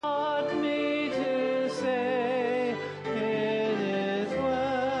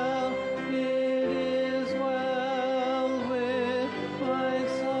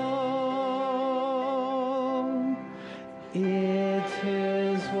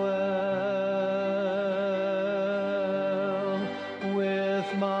well with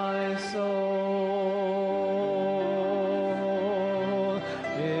my soul.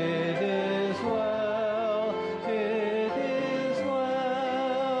 It is well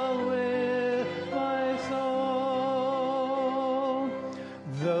with my soul.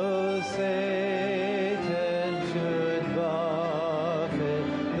 Though Satan should buffet,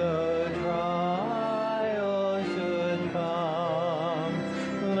 though trial should come,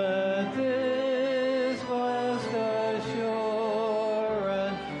 let this blessed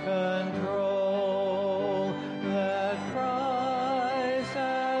assurance control that Christ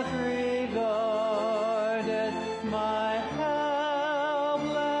hath regarded my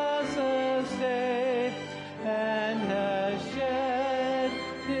helpless estate and has shed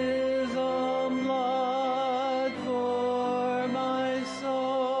his own blood for my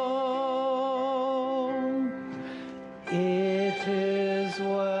soul. It is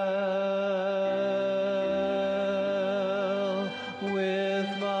well with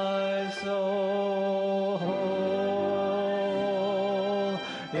my soul.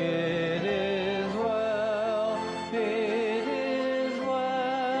 It is well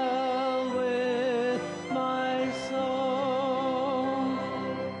with my soul.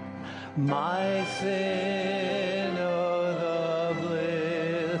 My sin, oh, the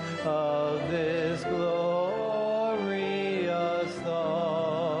bliss of this glorious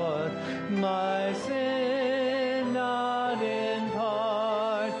thought. My sin, not in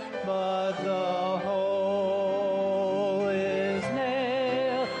part, but the whole is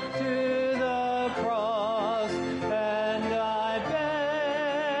nailed to the cross, and I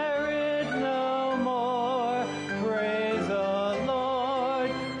bear it no more. Praise the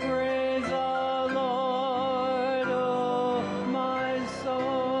Lord, praise the Lord, oh my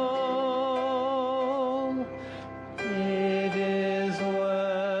soul. It is well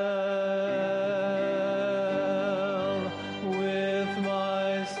with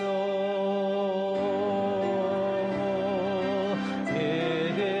my soul.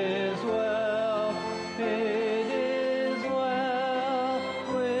 It is well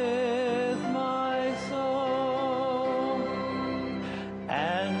with my soul.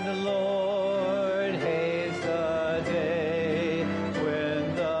 And the Lord hates the day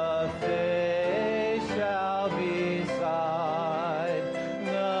when the face shall be sighed,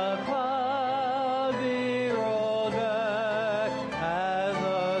 the cloud be rolled back as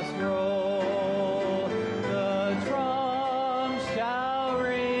a scroll, the trump shall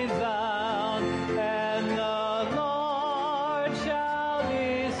resound, and the Lord shall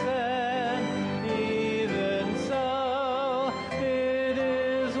descend. Even so, it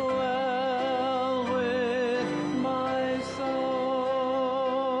is well with my soul.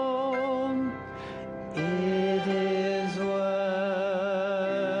 It is well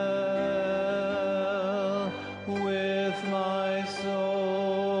with my soul.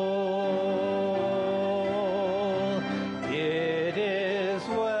 It is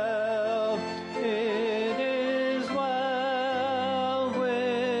well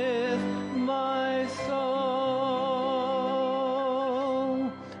with my soul.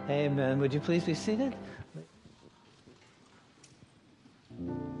 Amen. Would you please be seated?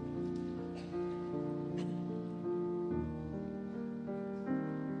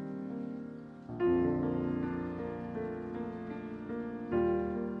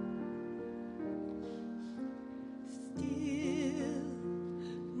 Still,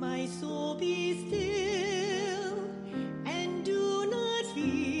 my soul be still, and do not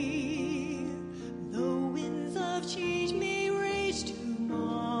fear. The winds of change may rage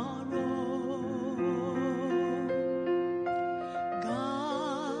tomorrow.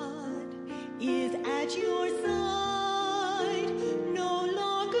 God is at your side, no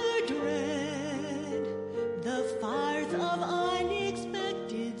longer dread the fires of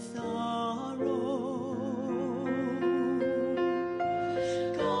unexpected sorrow.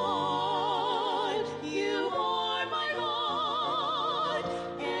 God, you are my God,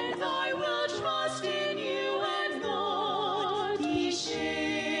 and I will trust in you and not be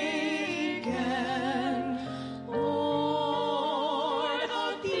shaken. Lord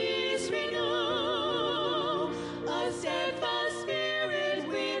of peace, renew a steadfast spirit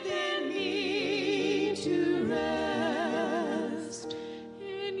within me to rest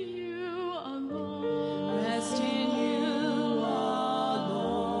in you alone. Rest in you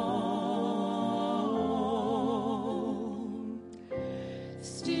alone.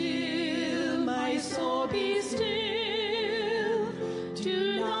 Still, my soul be still.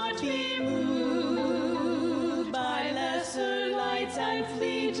 Do not be moved by lesser lights and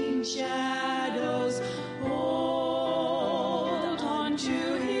fleeting shadows. Hold on to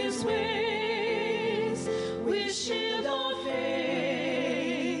his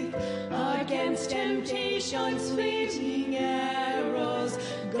nations fleeting arrows.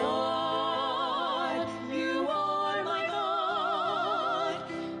 God, you are my God,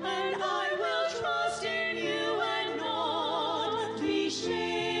 and I will trust in you and not be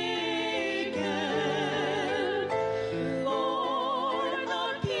shaken. Lord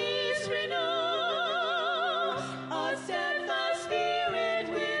of peace, renew a steadfast spirit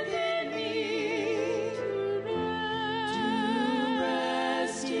within me, to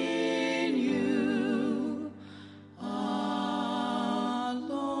rest in you alone.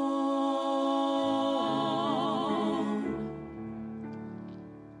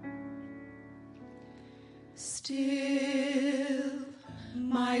 Still,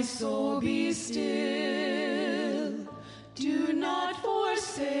 my soul, be still. Do not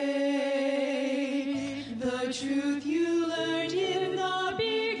forsake the truth you learned in the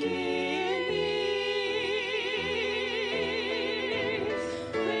beginning.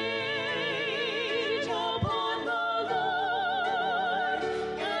 Wait upon the Lord,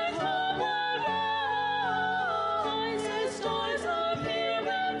 and hope will rise as stars appear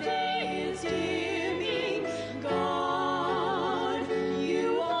when day is dimming. God,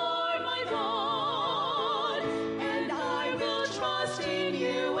 you are my God, and I will trust in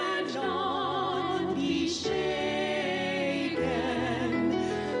you and not be shaken.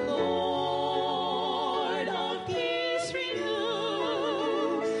 Lord of peace,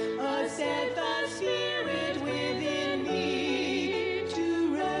 renew a steadfast spirit within me,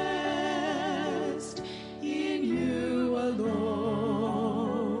 to rest in you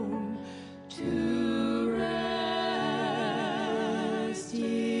alone, to rest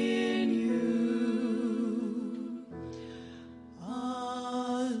in you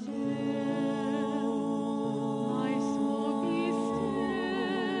alone. My soul, be still.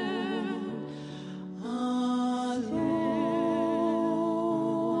 Alone.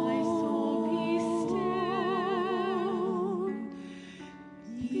 My soul, be still.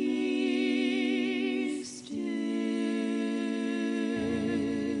 Be still.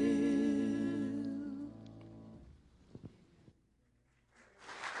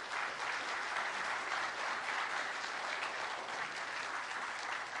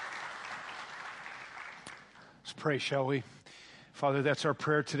 Let's pray, shall we? Father, that's our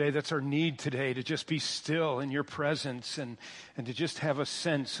prayer today. That's our need today, to just be still in your presence and to just have a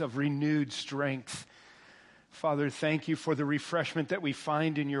sense of renewed strength. Father, thank you for the refreshment that we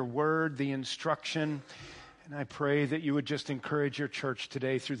find in your word, the instruction. And I pray that you would just encourage your church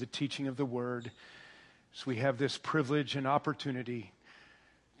today through the teaching of the word, as we have this privilege and opportunity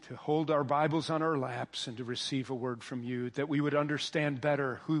to hold our Bibles on our laps and to receive a word from you, that we would understand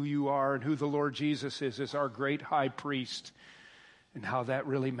better who you are and who the Lord Jesus is as our great high priest, and how that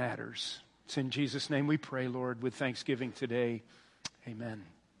really matters. It's in Jesus' name we pray, Lord, with thanksgiving today. Amen.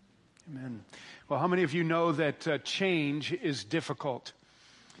 Amen. Well, how many of you know that change is difficult?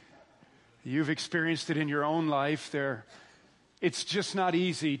 You've experienced it in your own life. It's just not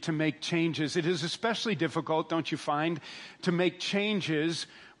easy to make changes. It is especially difficult, don't you find, to make changes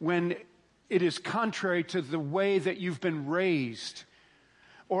when it is contrary to the way that you've been raised,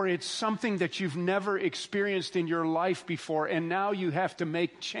 or it's something that you've never experienced in your life before, and now you have to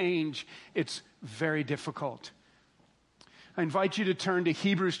make change. It's very difficult. I invite you to turn to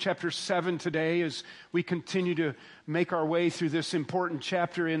Hebrews chapter 7 today as we continue to make our way through this important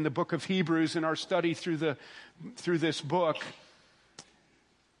chapter in the book of Hebrews in our study through this book.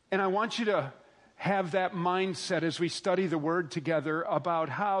 And I want you to have that mindset as we study the word together about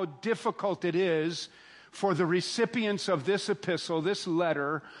how difficult it is for the recipients of this epistle, this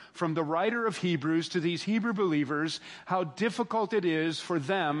letter from the writer of Hebrews to these Hebrew believers, how difficult it is for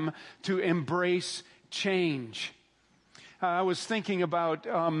them to embrace change. I was thinking about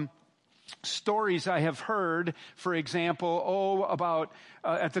stories I have heard, for example, about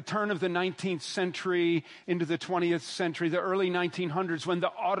at the turn of the 19th century into the 20th century, the early 1900s, when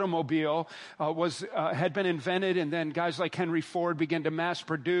the automobile had been invented, and then guys like Henry Ford began to mass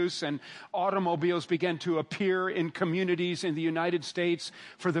produce, and automobiles began to appear in communities in the United States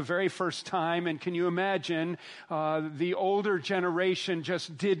for the very first time. And can you imagine, the older generation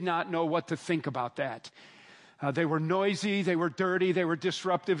just did not know what to think about that. They were noisy, they were dirty, they were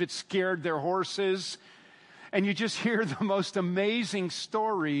disruptive, it scared their horses. And you just hear the most amazing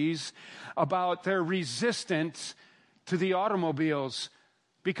stories about their resistance to the automobiles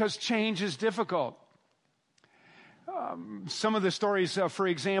because change is difficult. Some of the stories, for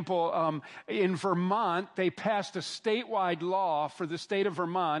example, in Vermont, they passed a statewide law for the state of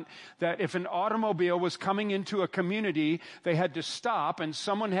Vermont that if an automobile was coming into a community, they had to stop and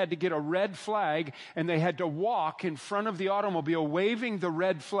someone had to get a red flag and they had to walk in front of the automobile waving the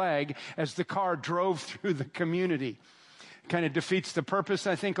red flag as the car drove through the community. Kind of defeats the purpose,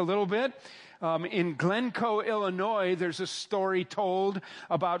 I think, a little bit. In Glencoe, Illinois, there's a story told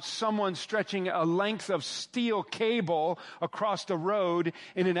about someone stretching a length of steel cable across the road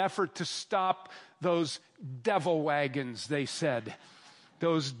in an effort to stop those devil wagons, they said.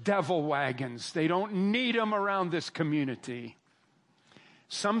 Those devil wagons. They don't need them around this community.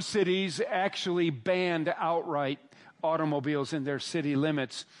 Some cities actually banned outright automobiles in their city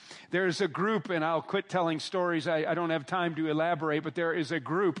limits. There's a group, and I'll quit telling stories. I don't have time to elaborate, but there is a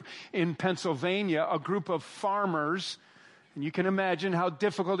group in Pennsylvania, a group of farmers, and you can imagine how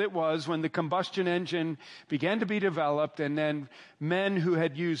difficult it was when the combustion engine began to be developed, and then men who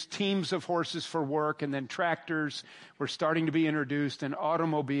had used teams of horses for work, and then tractors were starting to be introduced, and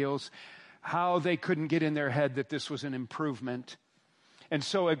automobiles, how they couldn't get in their head that this was an improvement. And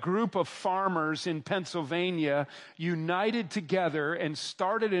so a group of farmers in Pennsylvania united together and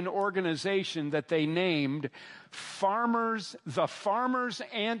started an organization that they named the Farmers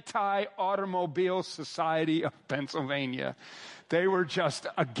Anti-Automobile Society of Pennsylvania. They were just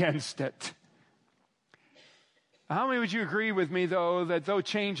against it. How many would you agree with me, though, that though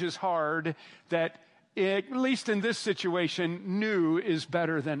change is hard, that at least in this situation, new is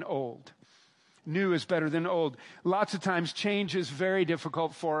better than old? New is better than old. Lots of times change is very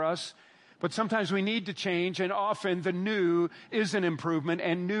difficult for us, but sometimes we need to change, and often the new is an improvement,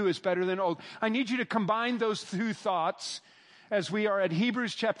 and new is better than old. I need you to combine those two thoughts as we are at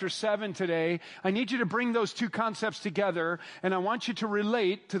Hebrews chapter 7 today. I need you to bring those two concepts together, and I want you to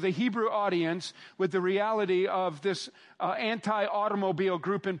relate to the Hebrew audience with the reality of this anti-automobile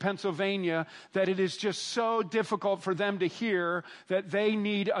group in Pennsylvania, that it is just so difficult for them to hear that they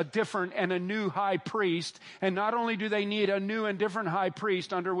need a different and a new high priest. And not only do they need a new and different high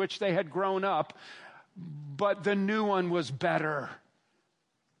priest under which they had grown up, but the new one was better.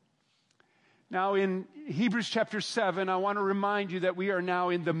 Now, in Hebrews chapter 7, I want to remind you that we are now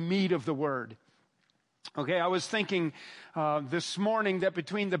in the meat of the word. Okay, I was thinking this morning that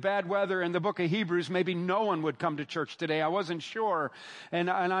between the bad weather and the book of Hebrews, maybe no one would come to church today. I wasn't sure. And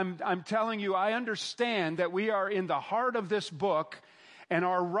I'm telling you, I understand that we are in the heart of this book, and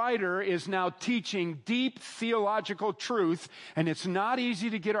our writer is now teaching deep theological truth, and it's not easy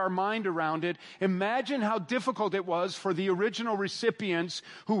to get our mind around it. Imagine how difficult it was for the original recipients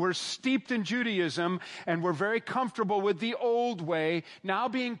who were steeped in Judaism and were very comfortable with the old way, now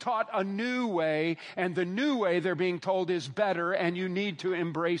being taught a new way, and the new way they're being told is better, and you need to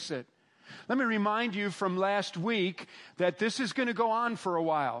embrace it. Let me remind you from last week that this is going to go on for a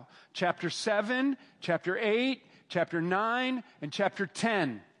while. Chapter 7, chapter 8, Chapter 9 and chapter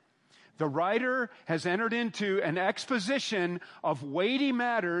 10. The writer has entered into an exposition of weighty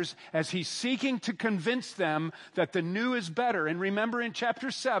matters as he's seeking to convince them that the new is better. And remember in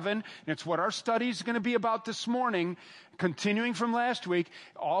chapter 7, and it's what our study is going to be about this morning, continuing from last week,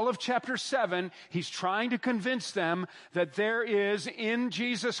 all of chapter 7, he's trying to convince them that there is in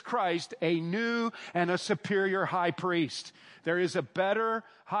Jesus Christ a new and a superior high priest. There is a better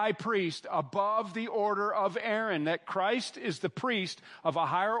high priest above the order of Aaron, that Christ is the priest of a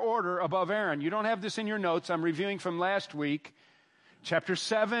higher order above Aaron. You don't have this in your notes. I'm reviewing from last week. Chapter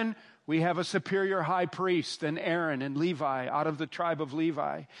 7, we have a superior high priest than Aaron and Levi, out of the tribe of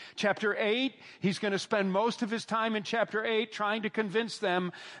Levi. Chapter 8, he's going to spend most of his time in chapter 8 trying to convince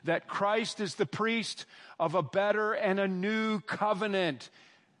them that Christ is the priest of a better and a new covenant.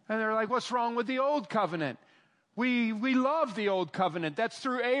 And they're like, what's wrong with the old covenant? We love the old covenant. That's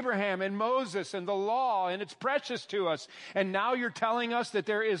through Abraham and Moses and the law, and it's precious to us. And now you're telling us that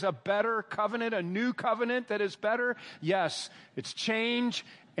there is a better covenant, a new covenant that is better? Yes, it's change,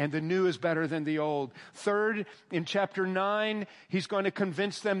 and the new is better than the old. Third, in chapter 9, he's going to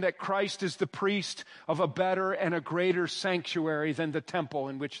convince them that Christ is the priest of a better and a greater sanctuary than the temple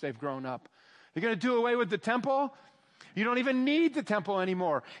in which they've grown up. You're going to do away with the temple? You don't even need the temple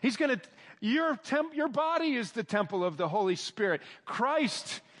anymore. Your body is the temple of the Holy Spirit.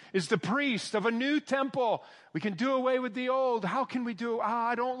 Christ is the priest of a new temple. We can do away with the old. How can we do?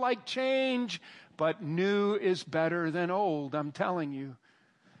 I don't like change. But new is better than old, I'm telling you.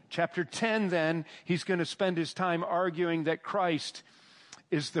 Chapter 10, then, he's going to spend his time arguing that Christ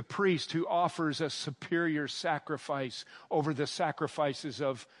is the priest who offers a superior sacrifice over the sacrifices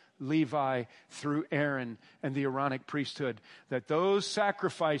of Levi through Aaron and the Aaronic priesthood, that those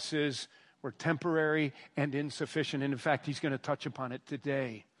sacrifices were temporary and insufficient. And in fact, he's going to touch upon it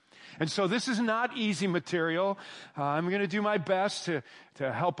today. And so this is not easy material. I'm going to do my best to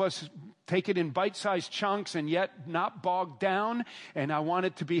help us take it in bite-sized chunks and yet not bog down. And I want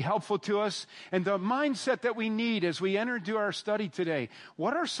it to be helpful to us. And the mindset that we need as we enter into our study today,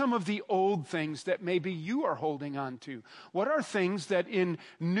 what are some of the old things that maybe you are holding on to? What are things that in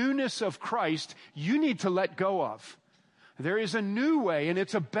newness of Christ you need to let go of? There is a new way, and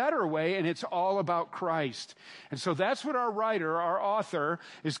it's a better way, and it's all about Christ. And so that's what our writer, our author,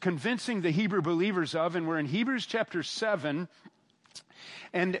 is convincing the Hebrew believers of, and we're in Hebrews chapter 7,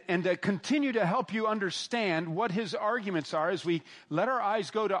 and continue to help you understand what his arguments are as we let our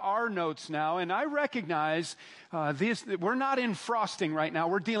eyes go to our notes now. And I recognize we're not in frosting right now.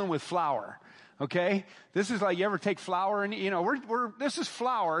 We're dealing with flour. Okay? This is like, you ever take flour and, this is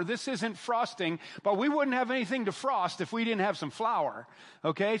flour. This isn't frosting, but we wouldn't have anything to frost if we didn't have some flour.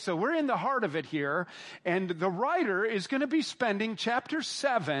 Okay? So we're in the heart of it here. And the writer is going to be spending chapter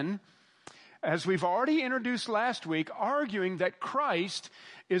 7, as we've already introduced last week, arguing that Christ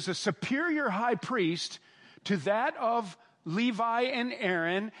is a superior high priest to that of Levi and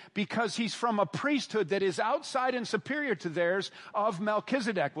Aaron, because he's from a priesthood that is outside and superior to theirs of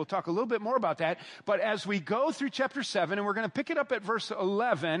Melchizedek. We'll talk a little bit more about that. But as we go through chapter 7, and we're going to pick it up at verse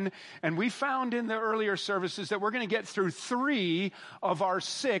 11, and we found in the earlier services that we're going to get through 3 of our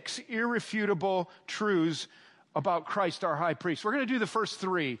 6 irrefutable truths about Christ, our high priest. We're going to do the first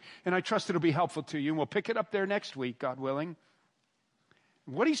 3, and I trust it'll be helpful to you, and we'll pick it up there next week, God willing.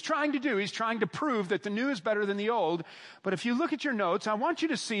 What he's trying to do, he's trying to prove that the new is better than the old. But if you look at your notes, I want you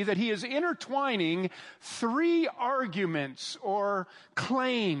to see that he is intertwining 3 arguments or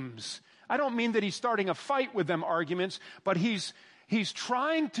claims. I don't mean that he's starting a fight with them arguments, but he's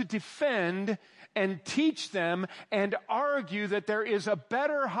trying to defend and teach them and argue that there is a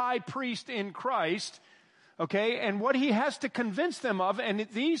better high priest in Christ. Okay, and what he has to convince them of, and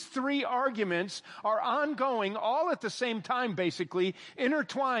these 3 arguments are ongoing all at the same time, basically,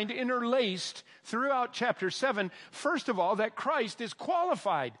 intertwined, interlaced throughout chapter 7. First of all, that Christ is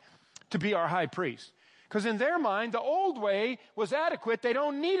qualified to be our high priest. Because in their mind, the old way was adequate. They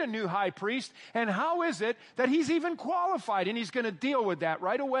don't need a new high priest. And how is it that he's even qualified? And he's going to deal with that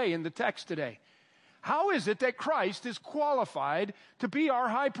right away in the text today. How is it that Christ is qualified to be our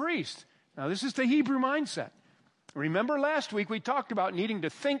high priest? Now, this is the Hebrew mindset. Remember last week we talked about needing to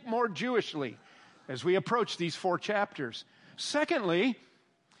think more Jewishly as we approach these 4 chapters. Secondly,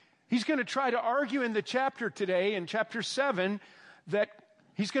 he's going to try to argue in the chapter today, in chapter 7, that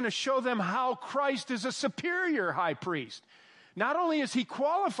he's going to show them how Christ is a superior high priest. Not only is he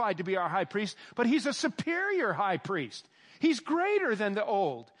qualified to be our high priest, but he's a superior high priest. He's greater than the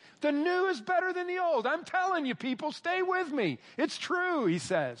old. The new is better than the old. I'm telling you, people, stay with me. It's true, he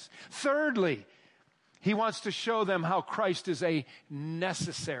says. Thirdly, he wants to show them how Christ is a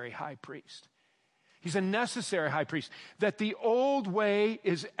necessary high priest. He's a necessary high priest. That the old way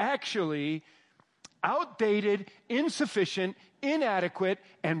is actually outdated, insufficient, inadequate,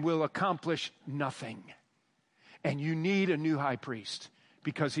 and will accomplish nothing. And you need a new high priest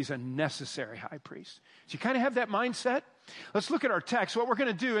because he's a necessary high priest. So you kind of have that mindset? Let's look at our text. What we're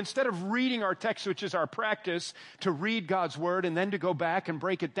going to do, instead of reading our text, which is our practice, to read God's word and then to go back and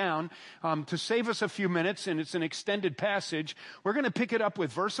break it down, to save us a few minutes, and it's an extended passage, we're going to pick it up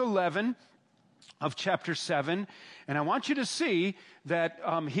with verse 11 of chapter 7. And I want you to see that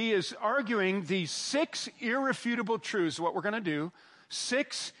he is arguing these 6 irrefutable truths. What we're going to do,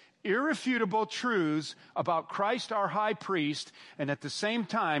 6 irrefutable truths about Christ our high priest, and at the same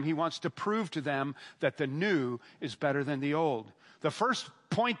time he wants to prove to them that the new is better than the old. The first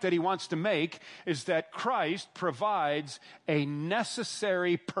point that he wants to make is that Christ provides a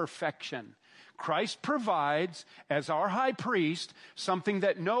necessary perfection. Christ provides, as our high priest, something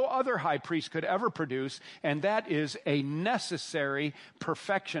that no other high priest could ever produce, and that is a necessary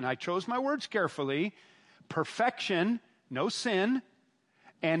perfection. I chose my words carefully. Perfection, no sin,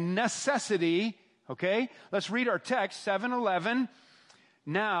 and necessity, okay? Let's read our text, 7:11.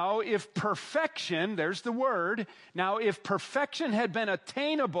 Now, if perfection, there's the word, now if perfection had been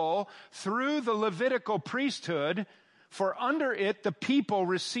attainable through the Levitical priesthood, for under it the people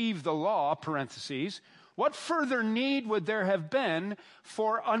received the law, parentheses, what further need would there have been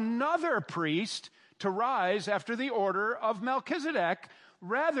for another priest to rise after the order of Melchizedek,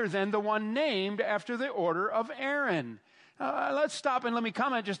 rather than the one named after the order of Aaron? Let's stop and let me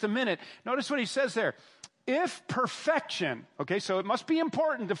comment just a minute. Notice what he says there. If perfection, okay, so it must be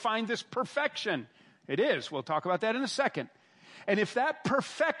important to find this perfection. It is. We'll talk about that in a second. And if that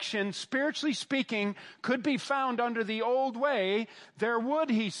perfection, spiritually speaking, could be found under the old way, there would,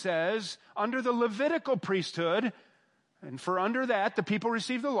 he says, under the Levitical priesthood, and for under that, the people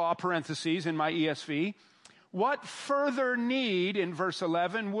received the law, parentheses in my ESV, what further need, in verse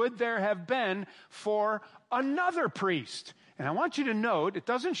 11, would there have been for another priest? And I want you to note, it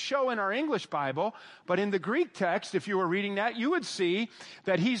doesn't show in our English Bible, but in the Greek text, if you were reading that, you would see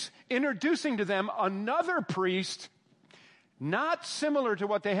that he's introducing to them another priest, not similar to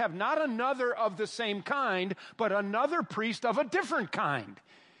what they have, not another of the same kind, but another priest of a different kind.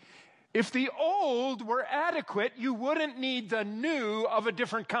 If the old were adequate, you wouldn't need the new of a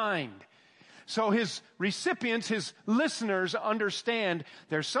different kind. So his recipients, his listeners understand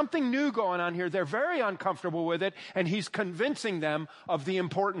there's something new going on here. They're very uncomfortable with it, and he's convincing them of the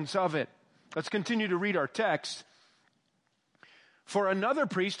importance of it. Let's continue to read our text. For another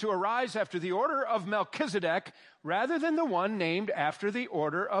priest to arise after the order of Melchizedek rather than the one named after the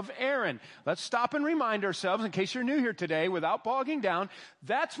order of Aaron. Let's stop and remind ourselves, in case you're new here today, without bogging down,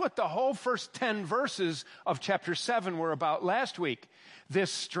 that's what the whole first 10 verses of chapter 7 were about last week.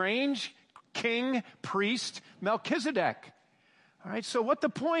 This strange king, priest, Melchizedek. All right, so what the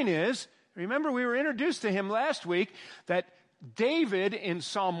point is, remember we were introduced to him last week, that David in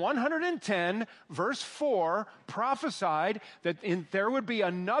Psalm 110, verse 4, prophesied that there would be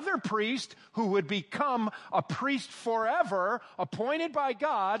another priest who would become a priest forever, appointed by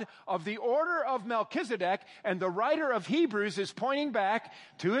God of the order of Melchizedek. And the writer of Hebrews is pointing back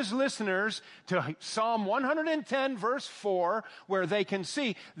to his listeners to Psalm 110, verse 4, where they can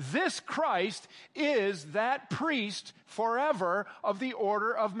see this Christ is that priest forever of the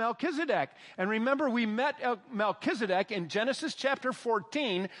order of Melchizedek. And remember, we met Melchizedek in Genesis chapter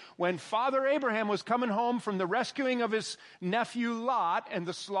 14 when Father Abraham was coming home from the rescuing of his nephew Lot and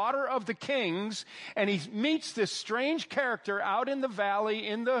the slaughter of the kings, and he meets this strange character out in the valley,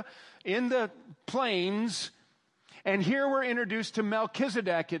 in the plains. And here we're introduced to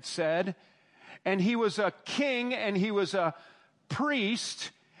Melchizedek, it said, and he was a king and he was a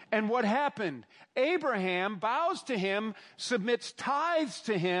priest. And what happened? Abraham bows to him, submits tithes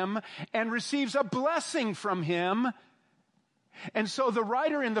to him, and receives a blessing from him. And so the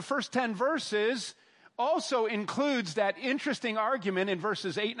writer in the first 10 verses also includes that interesting argument in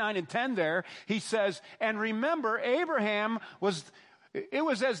verses 8, 9, and 10 there. He says, and remember, Abraham it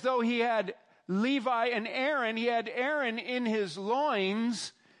was as though he had Levi and Aaron. He had Aaron in his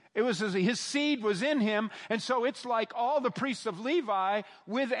loins. It was as his seed was in him. And so it's like all the priests of Levi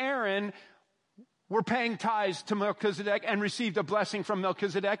with Aaron were paying tithes to Melchizedek and received a blessing from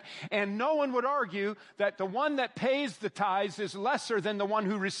Melchizedek. And no one would argue that the one that pays the tithes is lesser than the one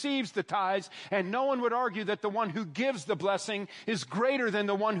who receives the tithes. And no one would argue that the one who gives the blessing is greater than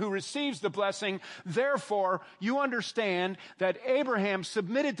the one who receives the blessing. Therefore, you understand that Abraham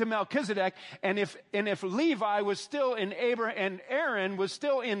submitted to Melchizedek. And if Levi was still in and Aaron was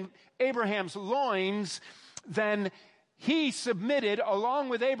still in Abraham's loins, then he submitted along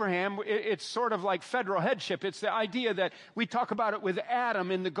with Abraham. It's sort of like federal headship. It's the idea that we talk about it with Adam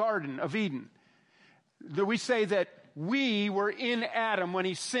in the Garden of Eden. We say that we were in Adam when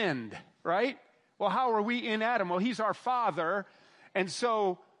he sinned, right? Well, how are we in Adam? Well, he's our father. And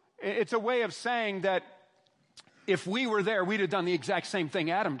so it's a way of saying that if we were there, we'd have done the exact same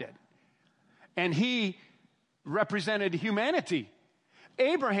thing Adam did. And he represented humanity.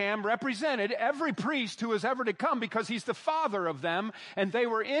 Abraham represented every priest who was ever to come because he's the father of them, and they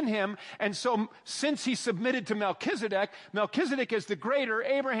were in him. And so since he submitted to Melchizedek, Melchizedek is the greater,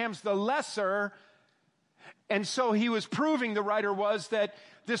 Abraham's the lesser. And so he was proving, the writer was, that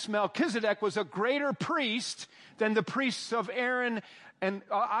this Melchizedek was a greater priest than the priests of Aaron and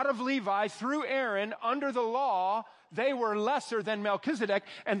out of Levi through Aaron under the law. They were lesser than Melchizedek.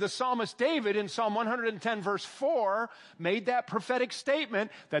 And the psalmist David in Psalm 110 verse 4 made that prophetic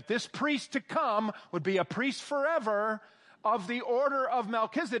statement that this priest to come would be a priest forever of the order of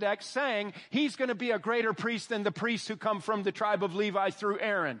Melchizedek, saying he's going to be a greater priest than the priests who come from the tribe of Levi through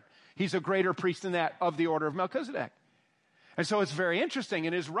Aaron. He's a greater priest than that of the order of Melchizedek. And so it's very interesting,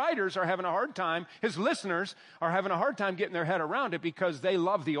 and his writers are having a hard time, his listeners are having a hard time getting their head around it because they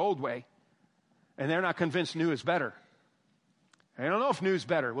love the old way, and they're not convinced new is better. I don't know if new is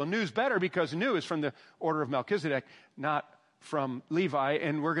better. Well, new is better because new is from the order of Melchizedek, not from Levi,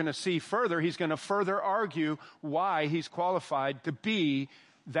 and we're going to see further, he's going to further argue why he's qualified to be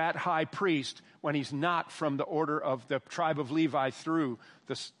that high priest when he's not from the order of the tribe of Levi through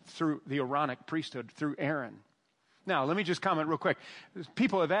the Aaronic priesthood, through Aaron. Now, let me just comment real quick.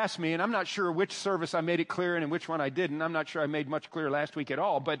 People have asked me, and I'm not sure which service I made it clear in and which one I didn't. I'm not sure I made much clear last week at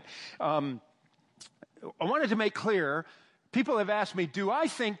all, but I wanted to make clear People have asked me, do I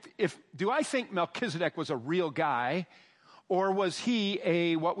think Melchizedek was a real guy, or was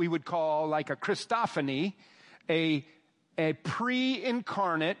he what we would call like a Christophany, a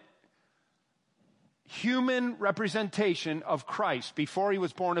pre-incarnate human representation of Christ before he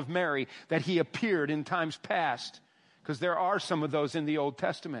was born of Mary, that he appeared in times past? Because there are some of those in the Old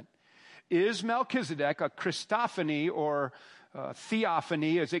Testament. Is Melchizedek a Christophany or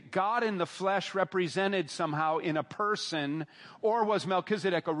theophany? Is it God in the flesh represented somehow in a person, or was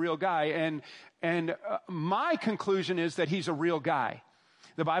Melchizedek a real guy? And my conclusion is that he's a real guy.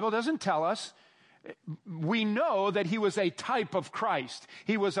 The Bible doesn't tell us. We know that he was a type of Christ.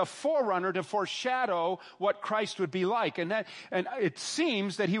 He was a forerunner to foreshadow what Christ would be like. And it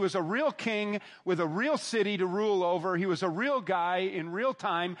seems that he was a real king with a real city to rule over. He was a real guy in real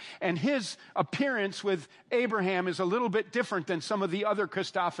time. And his appearance with Abraham is a little bit different than some of the other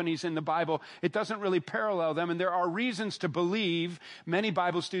Christophanies in the Bible. It doesn't really parallel them. And there are reasons to believe, many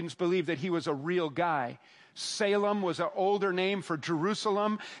Bible students believe, that he was a real guy. Salem was an older name for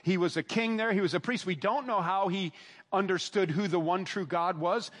Jerusalem. He was a king there. He was a priest. We don't know how he understood who the one true God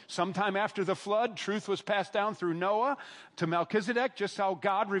was. Sometime after the flood, truth was passed down through Noah to Melchizedek. Just how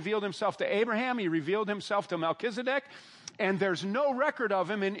God revealed himself to Abraham, he revealed himself to Melchizedek. And there's no record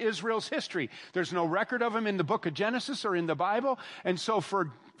of him in Israel's history. There's no record of him in the book of Genesis or in the Bible. And so for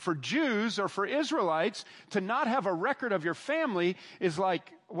Jews or for Israelites to not have a record of your family is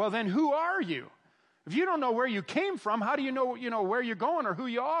like, well, then who are you? If you don't know where you came from, how do you know where you're going or who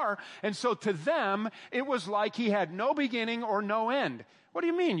you are? And so to them, it was like he had no beginning or no end. What do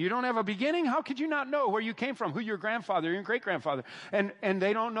you mean? You don't have a beginning? How could you not know where you came from, who your grandfather, your great-grandfather? And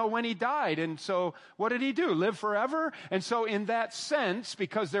they don't know when he died. And so what did he do? Live forever? And so in that sense,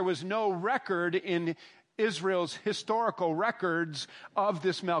 because there was no record in Israel's historical records of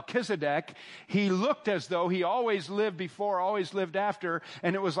this Melchizedek, he looked as though he always lived before, always lived after,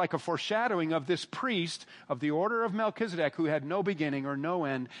 and it was like a foreshadowing of this priest of the order of Melchizedek who had no beginning or no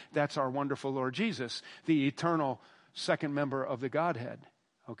end. That's our wonderful Lord Jesus, the eternal second member of the Godhead.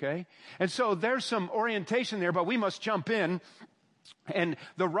 Okay? And so there's some orientation there, but we must jump in. And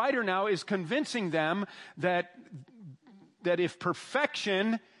the writer now is convincing them that if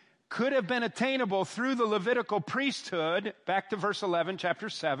perfection could have been attainable through the Levitical priesthood, back to verse 11, chapter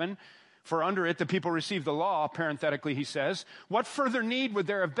 7, for under it the people received the law, parenthetically he says, what further need would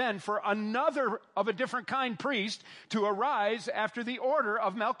there have been for another of a different kind priest to arise after the order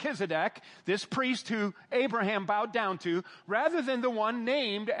of Melchizedek, this priest who Abraham bowed down to, rather than the one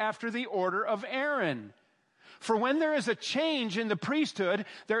named after the order of Aaron? For when there is a change in the priesthood,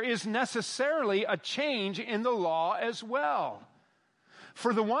 there is necessarily a change in the law as well.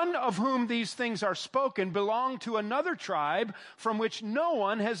 For the one of whom these things are spoken belonged to another tribe from which no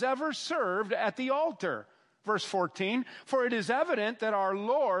one has ever served at the altar. Verse 14, for it is evident that our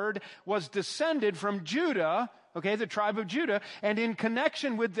Lord was descended from Judah, okay, the tribe of Judah, and in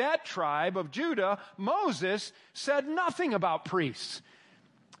connection with that tribe of Judah, Moses said nothing about priests.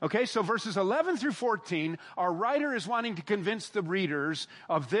 Okay, so verses 11 through 14, our writer is wanting to convince the readers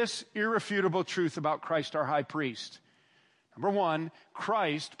of this irrefutable truth about Christ our high priest. Number one,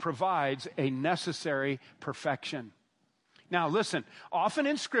 Christ provides a necessary perfection. Now listen, often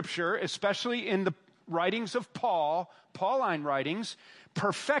in Scripture, especially in the writings of Pauline writings,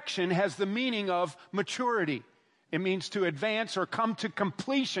 perfection has the meaning of maturity. It means to advance or come to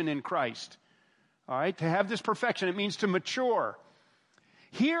completion in Christ. All right, to have this perfection, it means to mature.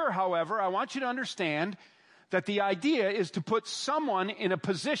 Here, however, I want you to understand that the idea is to put someone in a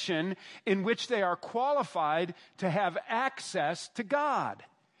position in which they are qualified to have access to God.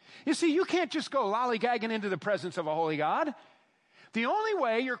 You see, you can't just go lollygagging into the presence of a holy God. The only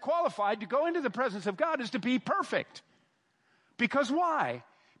way you're qualified to go into the presence of God is to be perfect. Because why?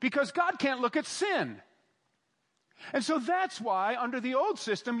 Because God can't look at sin. And so that's why under the old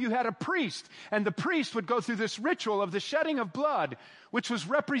system you had a priest, and the priest would go through this ritual of the shedding of blood, which was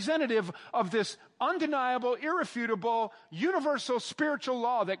representative of this undeniable, irrefutable, universal spiritual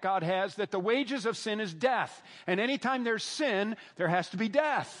law that God has, that the wages of sin is death. And anytime there's sin, there has to be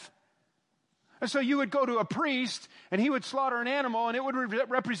death. And so you would go to a priest, and he would slaughter an animal, and it would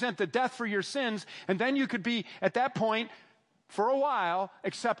represent the death for your sins, and then you could be, at that point, for a while,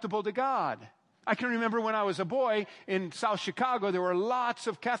 acceptable to God. I can remember when I was a boy in South Chicago, there were lots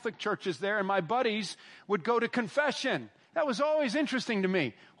of Catholic churches there, and my buddies would go to confession. That was always interesting to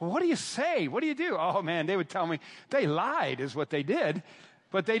me. Well, what do you say? What do you do? Oh, man, they would tell me they lied is what they did,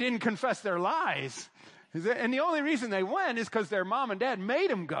 but they didn't confess their lies. And the only reason they went is because their mom and dad made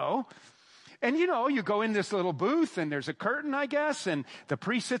them go. And, you know, you go in this little booth, and there's a curtain, I guess, and the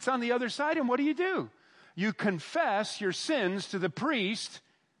priest sits on the other side, and what do? You confess your sins to the priest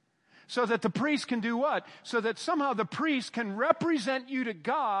so that the priest can do what? So that somehow the priest can represent you to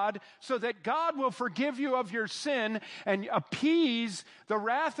God so that God will forgive you of your sin and appease the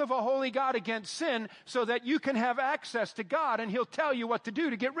wrath of a holy God against sin so that you can have access to God and He'll tell you what to do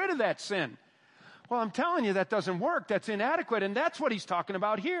to get rid of that sin. Well, I'm telling you that doesn't work. That's inadequate. And that's what he's talking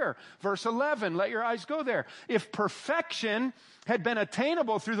about here. Verse 11, let your eyes go there. If perfection had been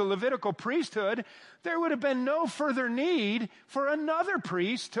attainable through the Levitical priesthood, there would have been no further need for another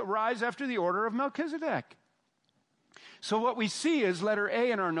priest to rise after the order of Melchizedek. So what we see is, letter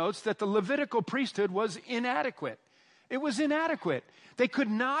A in our notes, that the Levitical priesthood was inadequate. It was inadequate. They could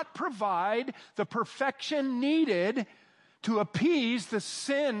not provide the perfection needed to appease the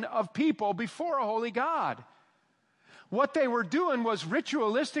sin of people before a holy God. What they were doing was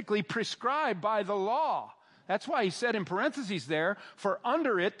ritualistically prescribed by the law. That's why he said in parentheses there, for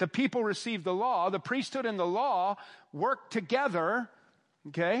under it the people received the law. The priesthood and the law worked together,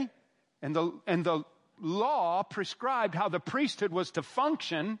 okay? And the law prescribed how the priesthood was to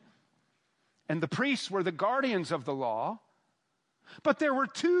function, and the priests were the guardians of the law. But there were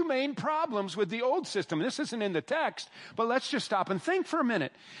two main problems with the old system. This isn't in the text, but let's just stop and think for a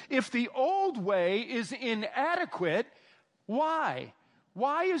minute. If the old way is inadequate, why?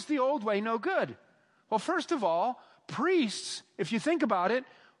 Why is the old way no good? Well, first of all, priests, if you think about it,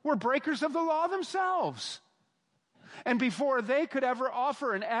 were breakers of the law themselves. And before they could ever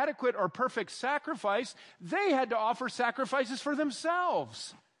offer an adequate or perfect sacrifice, they had to offer sacrifices for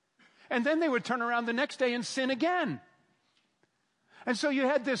themselves. And then they would turn around the next day and sin again. And so you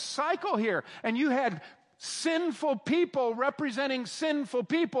had this cycle here, and you had sinful people representing sinful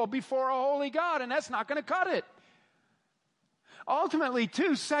people before a holy God, and that's not going to cut it. Ultimately,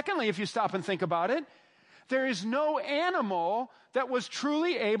 too, secondly, if you stop and think about it, there is no animal that was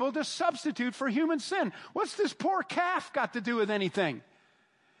truly able to substitute for human sin. What's this poor calf got to do with anything?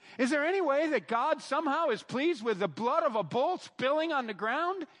 Is there any way that God somehow is pleased with the blood of a bull spilling on the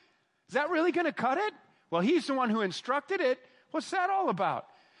ground? Is that really going to cut it? Well, He's the one who instructed it. What's that all about?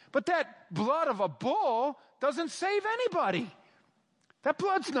 But that blood of a bull doesn't save anybody. That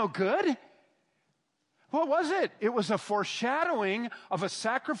blood's no good. What was it? It was a foreshadowing of a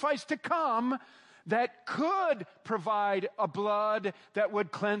sacrifice to come that could provide a blood that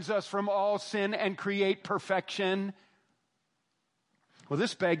would cleanse us from all sin and create perfection. Well,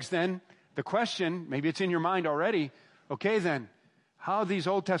 this begs then the question, maybe it's in your mind already, okay then, how these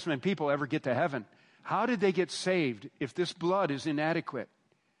Old Testament people ever get to heaven? How did they get saved if this blood is inadequate?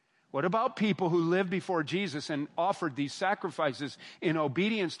 What about people who lived before Jesus and offered these sacrifices in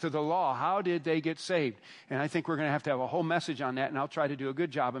obedience to the law? How did they get saved? And I think we're going to have a whole message on that, and I'll try to do a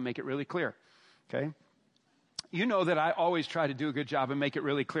good job and make it really clear. Okay? You know that I always try to do a good job and make it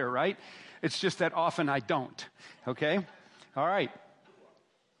really clear, right? It's just that often I don't. Okay? All right.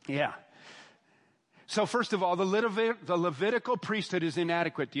 Yeah. So first of all, the Levitical priesthood is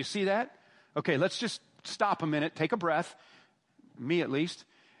inadequate. Do you see that? Okay, let's just stop a minute, take a breath, me at least,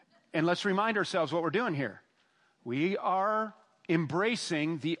 and let's remind ourselves what we're doing here. We are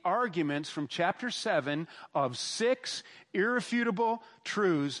embracing the arguments from chapter 7 of 6 irrefutable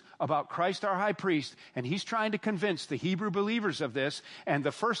truths about Christ our high priest, and he's trying to convince the Hebrew believers of this, and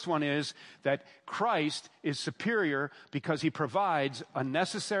the first one is that Christ is superior because he provides a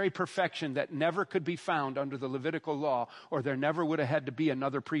necessary perfection that never could be found under the Levitical law, or there never would have had to be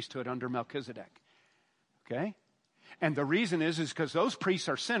another priesthood under Melchizedek. Okay? And the reason is because those priests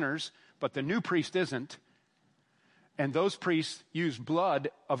are sinners, but the new priest isn't. And those priests use blood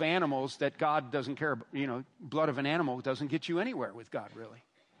of animals that God doesn't care about. You know, blood of an animal doesn't get you anywhere with God, really.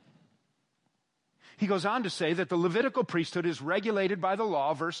 He goes on to say that the Levitical priesthood is regulated by the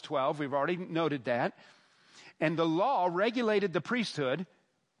law, verse 12. We've already noted that. And the law regulated the priesthood.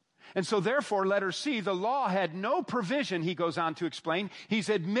 And so therefore, letter C, the law had no provision, he goes on to explain. He's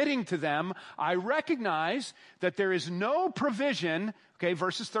admitting to them, I recognize that there is no provision, okay,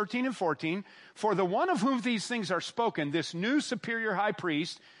 verses 13 and 14, for the one of whom these things are spoken, this new superior high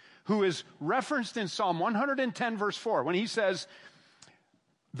priest, who is referenced in Psalm 110, verse 4, when he says,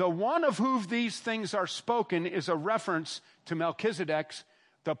 the one of whom these things are spoken is a reference to Melchizedek's,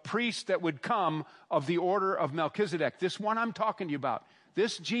 the priest that would come of the order of Melchizedek. This one I'm talking to you about.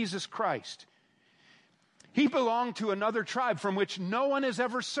 This Jesus Christ. He belonged to another tribe from which no one has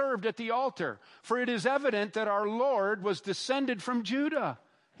ever served at the altar. For it is evident that our Lord was descended from Judah.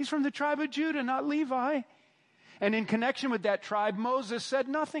 He's from the tribe of Judah, not Levi. And in connection with that tribe, Moses said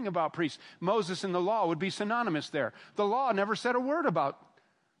nothing about priests. Moses and the law would be synonymous there. The law never said a word about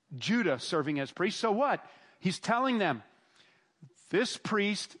Judah serving as priests. So what? He's telling them, This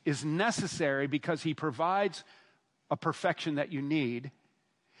priest is necessary because he provides a perfection that you need.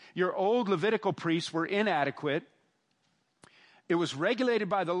 Your old Levitical priests were inadequate. It was regulated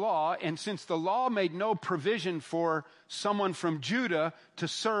by the law, and since the law made no provision for someone from Judah to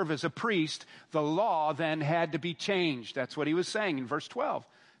serve as a priest, the law then had to be changed. That's what he was saying in verse 12.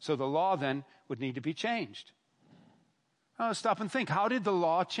 So the law then would need to be changed. Now, stop and think. How did the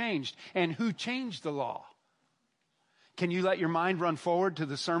law change? And who changed the law? Can you let your mind run forward to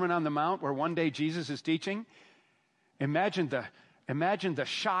the Sermon on the Mount where one day Jesus is teaching? Imagine the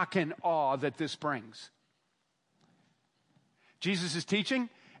shock and awe that this brings. Jesus is teaching,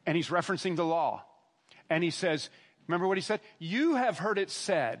 and he's referencing the law. And he says, remember what he said? You have heard it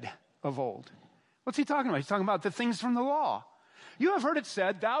said of old. What's he talking about? He's talking about the things from the law. You have heard it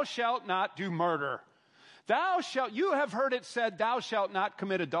said, thou shalt not do murder. You have heard it said, thou shalt not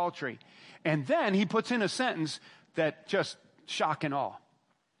commit adultery. And then he puts in a sentence that just shock and awe.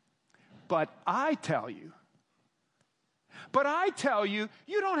 But I tell you,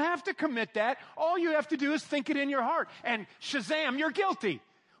 you don't have to commit that. All you have to do is think it in your heart. And shazam, you're guilty.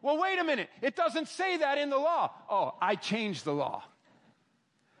 Well, wait a minute. It doesn't say that in the law. Oh, I changed the law.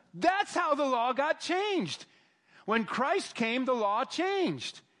 That's how the law got changed. When Christ came, the law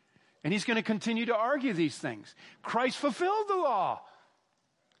changed. And he's going to continue to argue these things. Christ fulfilled the law.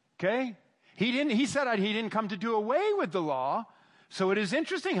 Okay? He said he didn't come to do away with the law. So it is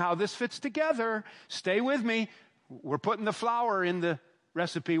interesting how this fits together. Stay with me. We're putting the flour in the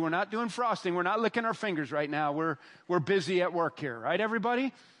recipe. We're not doing frosting. We're not licking our fingers right now. We're busy at work here. Right,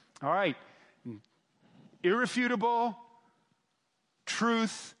 everybody? All right. Irrefutable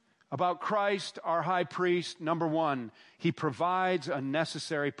truth about Christ, our high priest. Number one, he provides a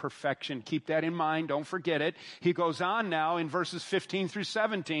necessary perfection. Keep that in mind. Don't forget it. He goes on now in verses 15 through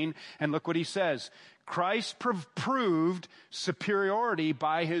 17, and look what he says. Christ proved superiority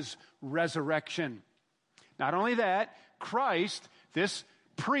by his resurrection. Not only that, Christ, this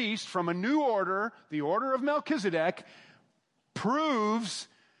priest from a new order, the order of Melchizedek, proves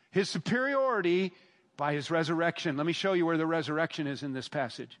his superiority by his resurrection. Let me show you where the resurrection is in this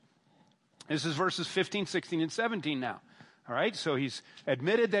passage. This is verses 15, 16, and 17 now. All right, so he's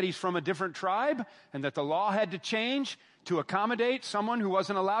admitted that he's from a different tribe and that the law had to change to accommodate someone who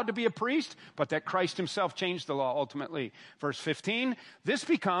wasn't allowed to be a priest, but that Christ himself changed the law ultimately. Verse 15, this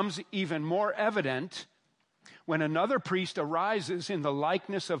becomes even more evident when another priest arises in the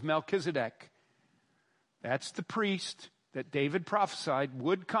likeness of Melchizedek. That's the priest that David prophesied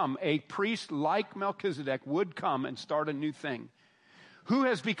would come. A priest like Melchizedek would come and start a new thing. Who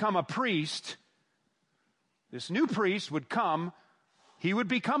has become a priest? This new priest would come. He would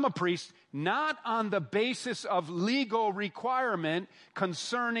become a priest not on the basis of legal requirement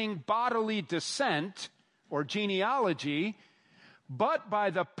concerning bodily descent or genealogy, but by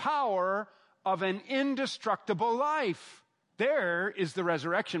the power of an indestructible life. There is the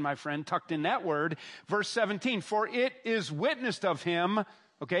resurrection, my friend, tucked in that word. Verse 17, for it is witnessed of him.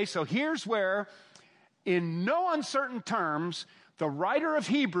 Okay, so here's where, in no uncertain terms, the writer of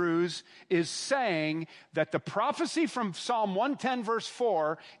Hebrews is saying that the prophecy from Psalm 110 verse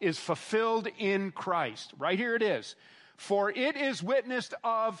 4 is fulfilled in Christ. Right here it is. For it is witnessed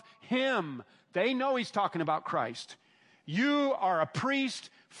of him. They know he's talking about Christ. You are a priest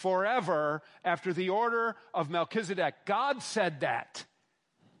forever after the order of Melchizedek. God said that.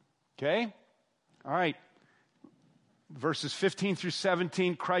 Okay? All right. Verses 15 through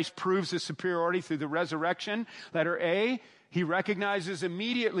 17, Christ proves his superiority through the resurrection. Letter A, he recognizes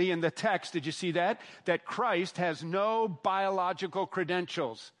immediately in the text, did you see that? That Christ has no biological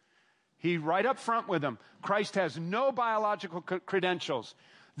credentials. He right up front with him. Christ has no biological credentials.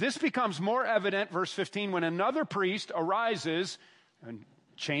 This becomes more evident, verse 15, when another priest arises, and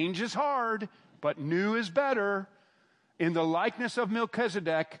change is hard, but new is better, in the likeness of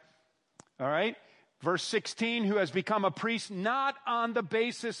Melchizedek. All right? Verse 16, who has become a priest not on the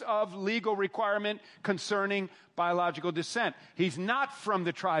basis of legal requirement concerning biological descent. He's not from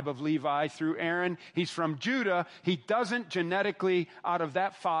the tribe of Levi through Aaron. He's from Judah. He doesn't genetically, out of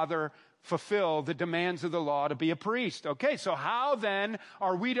that father, fulfill the demands of the law to be a priest. Okay, so how then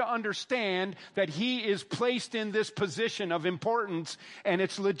are we to understand that he is placed in this position of importance and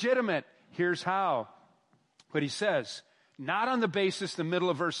it's legitimate? Here's how. What he says, not on the basis, the middle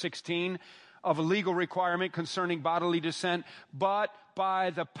of verse 16, of a legal requirement concerning bodily descent, but by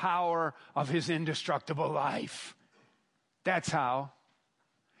the power of his indestructible life. That's how.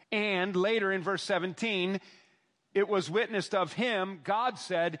 And later in verse 17, it was witnessed of him, God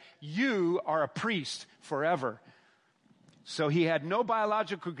said, you are a priest forever. So he had no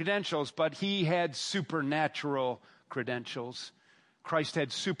biological credentials, but he had supernatural credentials. Christ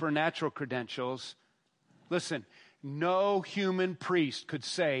had supernatural credentials. Listen, no human priest could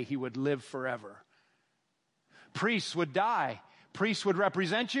say he would live forever. Priests would die. Priests would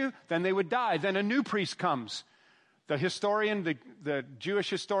represent you, then they would die. Then a new priest comes. The historian, the Jewish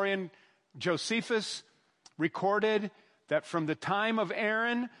historian Josephus recorded that from the time of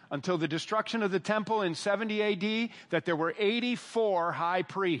Aaron until the destruction of the temple in 70 AD, that there were 84 high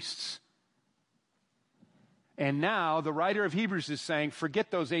priests. And now the writer of Hebrews is saying,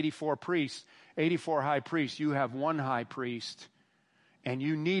 forget those 84 priests, 84 high priests. You have one high priest. And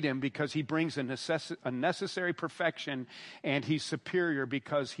you need him because he brings a necessary perfection, and he's superior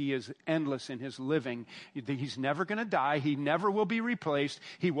because he is endless in his living. He's never going to die. He never will be replaced.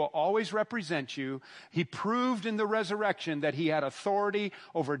 He will always represent you. He proved in the resurrection that he had authority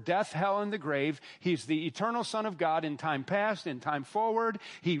over death, hell, and the grave. He's the eternal Son of God in time past, in time forward.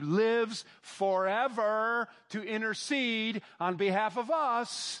 He lives forever to intercede on behalf of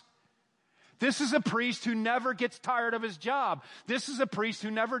us. This is a priest who never gets tired of his job. This is a priest who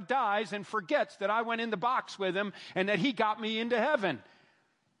never dies and forgets that I went in the box with him and that he got me into heaven.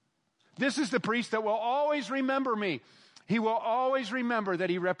 This is the priest that will always remember me. He will always remember that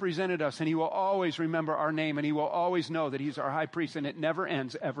he represented us, and he will always remember our name, and he will always know that he's our high priest, and it never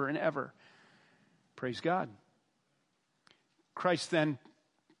ends, ever and ever. Praise God. Christ then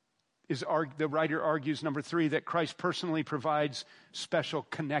the writer argues, number 3, that Christ personally provides special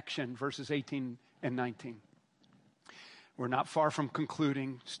connection, verses 18 and 19. We're not far from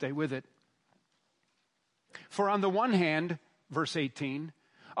concluding. Stay with it. For on the one hand, verse 18,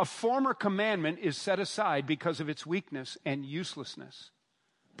 a former commandment is set aside because of its weakness and uselessness.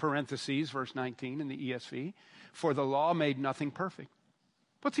 Parentheses, verse 19 in the ESV. For the law made nothing perfect.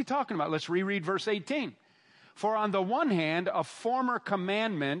 What's he talking about? Let's reread verse 18. For on the one hand, a former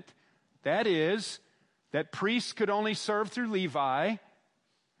commandment, that is, that priests could only serve through Levi,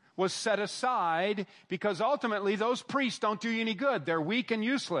 was set aside because ultimately those priests don't do you any good. They're weak and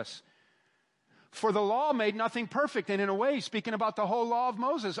useless. For the law made nothing perfect. And in a way, speaking about the whole law of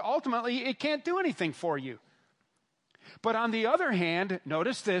Moses, ultimately it can't do anything for you. But on the other hand,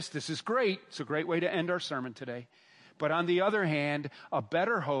 notice this is great. It's a great way to end our sermon today. But on the other hand, a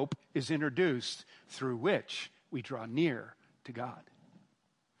better hope is introduced through which we draw near to God.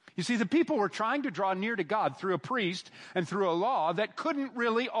 You see, the people were trying to draw near to God through a priest and through a law that couldn't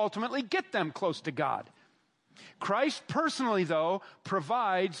really ultimately get them close to God. Christ personally, though,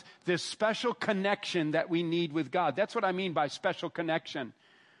 provides this special connection that we need with God. That's what I mean by special connection.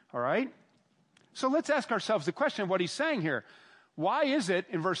 All right? So let's ask ourselves the question of what he's saying here. Why is it,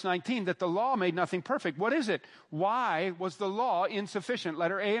 in verse 19, that the law made nothing perfect? What is it? Why was the law insufficient?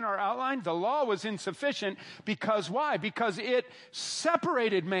 Letter A in our outline, the law was insufficient because why? Because it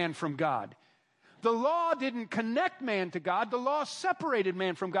separated man from God. The law didn't connect man to God. The law separated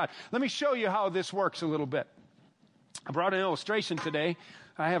man from God. Let me show you how this works a little bit. I brought an illustration today.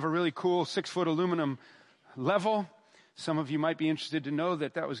 I have a really cool 6-foot aluminum level. Some of you might be interested to know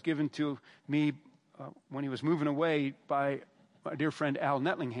that was given to me when he was moving away by my dear friend Al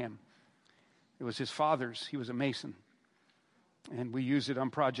Netlingham. It was his father's. He was a mason. And we use it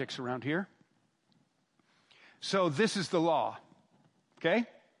on projects around here. So this is the law. Okay?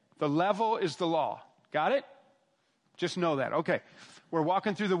 The level is the law. Got it? Just know that. Okay. We're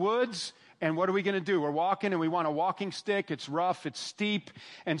walking through the woods, and what are we going to do? We're walking, and we want a walking stick. It's rough. It's steep.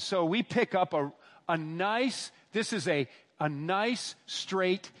 And so we pick up a nice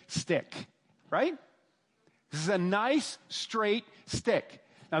straight stick. Right? This is a nice, straight stick.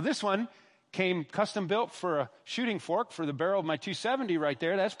 Now, this one came custom built for a shooting fork for the barrel of my .270 right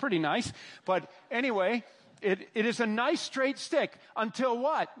there. That's pretty nice. But anyway, it is a nice, straight stick until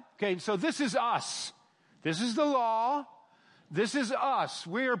what? Okay, so this is us. This is the law. This is us.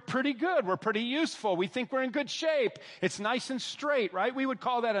 We're pretty good. We're pretty useful. We think we're in good shape. It's nice and straight, right? We would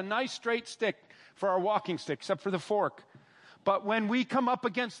call that a nice, straight stick for our walking stick, except for the fork. But when we come up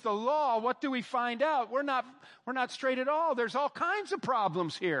against the law, what do we find out? We're not straight at all. There's all kinds of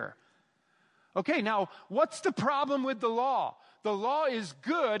problems here. Okay, now, what's the problem with the law? The law is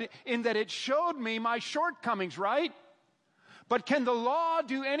good in that it showed me my shortcomings, right? But can the law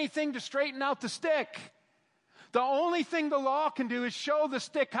do anything to straighten out the stick? The only thing the law can do is show the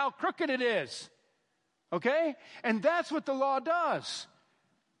stick how crooked it is. Okay? And that's what the law does.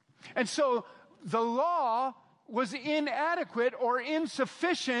 And so the law was inadequate or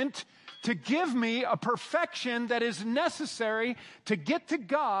insufficient to give me a perfection that is necessary to get to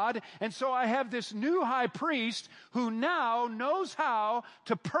God. And so I have this new high priest who now knows how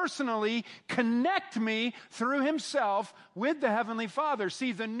to personally connect me through himself with the Heavenly Father.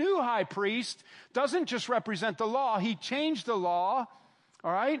 See, the new high priest doesn't just represent the law. He changed the law,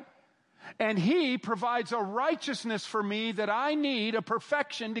 all right? And he provides a righteousness for me that I need, a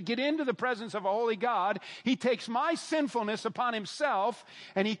perfection to get into the presence of a holy God. He takes my sinfulness upon himself,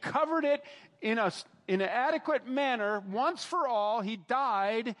 and he covered it in an adequate manner once for all. He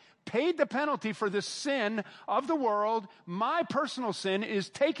died, paid the penalty for the sin of the world. My personal sin is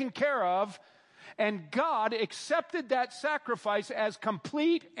taken care of. And God accepted that sacrifice as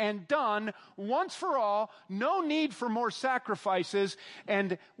complete and done once for all. No need for more sacrifices.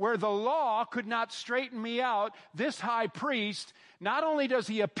 And where the law could not straighten me out, this high priest, not only does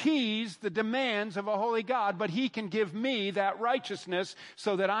he appease the demands of a holy God, but he can give me that righteousness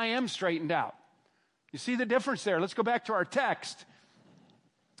so that I am straightened out. You see the difference there? Let's go back to our text.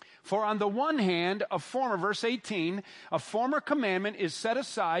 For on the one hand, verse 18, a former commandment is set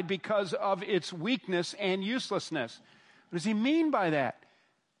aside because of its weakness and uselessness. What does he mean by that?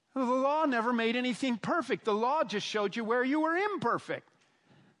 Well, the law never made anything perfect. The law just showed you where you were imperfect.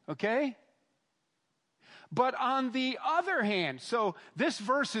 Okay? But on the other hand, so this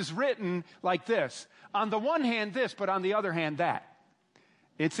verse is written like this. On the one hand this, but on the other hand that.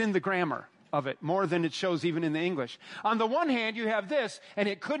 It's in the grammar of it, more than it shows even in the English. On the one hand, you have this, and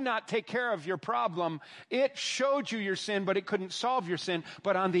it could not take care of your problem. It showed you your sin, but it couldn't solve your sin.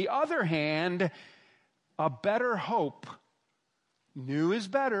 But on the other hand, a better hope, new is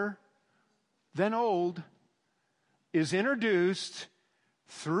better than old, is introduced,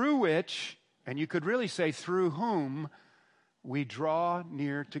 through which, and you could really say through whom, we draw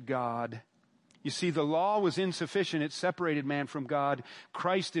near to God. You see, the law was insufficient. It separated man from God.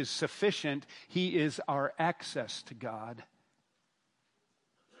 Christ is sufficient. He is our access to God.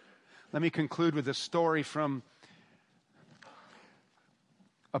 Let me conclude with a story from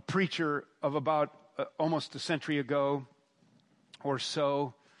a preacher of about almost a century ago or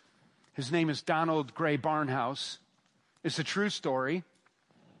so. His name is Donald Gray Barnhouse. It's a true story.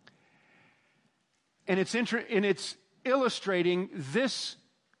 And it's illustrating this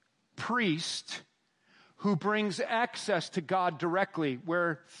priest who brings access to God directly,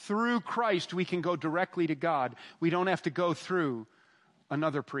 where through Christ we can go directly to God. We don't have to go through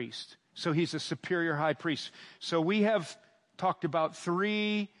another priest. So he's a superior high priest. So we have talked about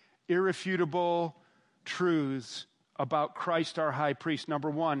 3 irrefutable truths about Christ our high priest. Number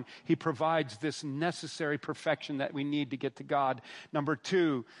 1, he provides this necessary perfection that we need to get to God. Number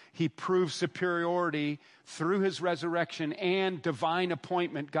 2, he proves superiority through his resurrection and divine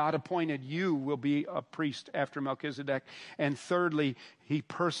appointment. God appointed you will be a priest after Melchizedek. And thirdly, he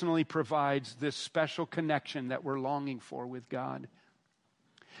personally provides this special connection that we're longing for with God.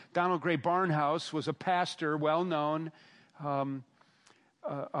 Donald Gray Barnhouse was a pastor, well known, probably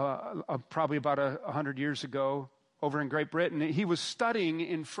about 100 years ago, over in Great Britain. He was studying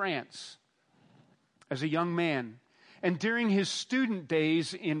in France as a young man. And during his student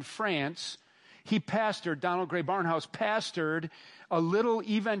days in France, Donald Gray Barnhouse pastored a little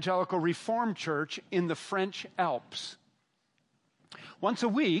evangelical reform church in the French Alps. Once a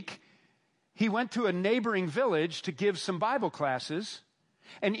week, he went to a neighboring village to give some Bible classes.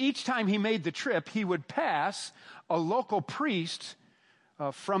 And each time he made the trip, he would pass a local priest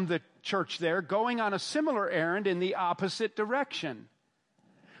from the church there, going on a similar errand in the opposite direction.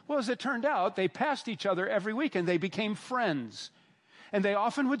 Well, as it turned out, they passed each other every week, and they became friends. And they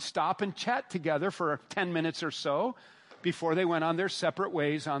often would stop and chat together for 10 minutes or so before they went on their separate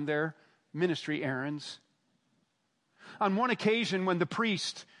ways on their ministry errands. On one occasion, when the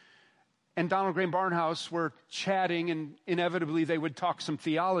priest and Donald Gray Barnhouse were chatting, and inevitably they would talk some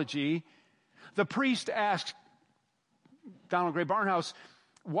theology, the priest asked Donald Gray Barnhouse,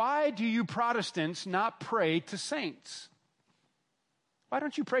 "Why do you Protestants not pray to saints? Why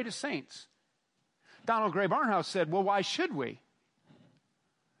don't you pray to saints?" Donald Gray Barnhouse said, "Well, why should we?"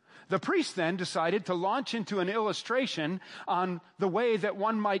 The priest then decided to launch into an illustration on the way that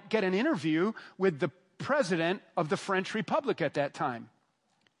one might get an interview with the president of the French Republic at that time.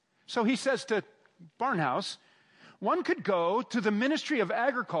 So he says to Barnhouse, one could go to the Ministry of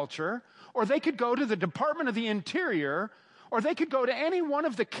Agriculture, or they could go to the Department of the Interior, or they could go to any one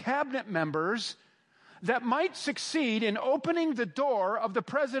of the cabinet members that might succeed in opening the door of the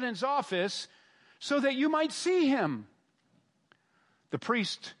president's office so that you might see him. The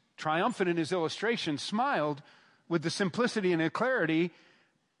priest, triumphant in his illustration, smiled with the simplicity and the clarity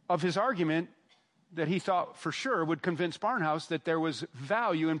of his argument that he thought for sure would convince Barnhouse that there was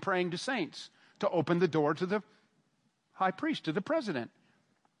value in praying to saints to open the door to the high priest, to the president.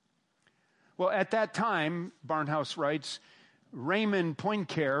 Well, at that time, Barnhouse writes, Raymond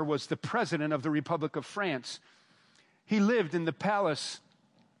Poincaré was the president of the Republic of France. He lived in the palace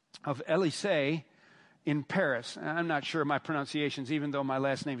of Élysée in Paris. I'm not sure of my pronunciations, even though my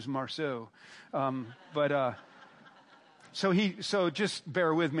last name is Marceau. So just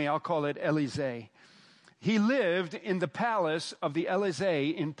bear with me. I'll call it Élysée. He lived in the palace of the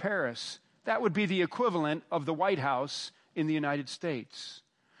Élysée in Paris. That would be the equivalent of the White House in the United States.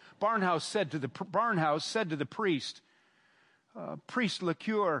 Barnhouse said to the priest, Priest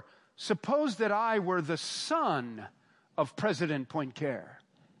Lecoeur, suppose that I were the son of President Poincaré,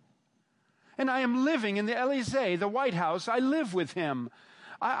 and I am living in the Élysée, the White House. I live with him.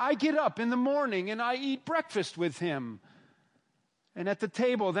 I get up in the morning and I eat breakfast with him. And at the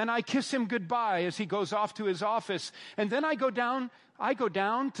table, then I kiss him goodbye as he goes off to his office. And then I go down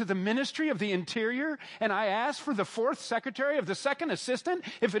to the Ministry of the Interior and I ask for the 4th secretary of the 2nd assistant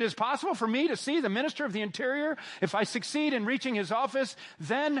if it is possible for me to see the Minister of the Interior. If I succeed in reaching his office,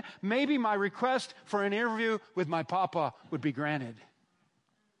 then maybe my request for an interview with my papa would be granted.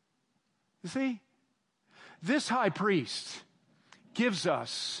 You see, this high priest gives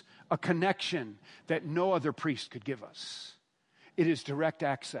us a connection that no other priest could give us. It is direct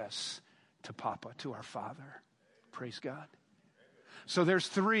access to Papa, to our Father. Praise God. So there's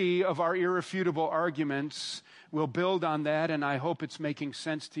 3 of our irrefutable arguments. We'll build on that, and I hope it's making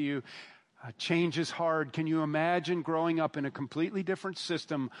sense to you. Change is hard. Can you imagine growing up in a completely different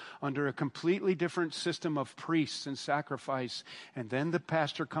system, under a completely different system of priests and sacrifice, and then the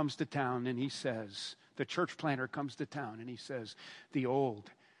pastor comes to town and he says, the church planter comes to town and he says, the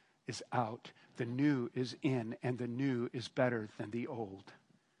old is out, the new is in, and the new is better than the old.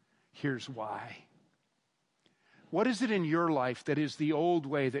 Here's why. What is it in your life that is the old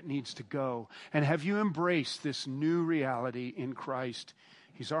way that needs to go? And have you embraced this new reality in Christ?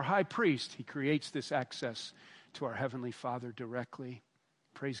 He's our high priest. He creates this access to our Heavenly Father directly.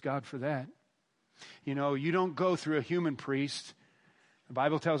 Praise God for that. You know, you don't go through a human priest. The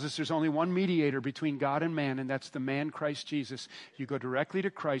Bible tells us there's only one mediator between God and man, and that's the man Christ Jesus. You go directly to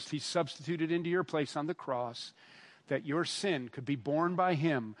Christ. He's substituted into your place on the cross that your sin could be borne by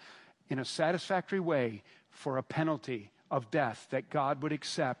him in a satisfactory way for a penalty of death that God would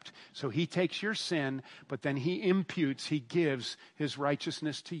accept. So he takes your sin, but then he imputes, he gives his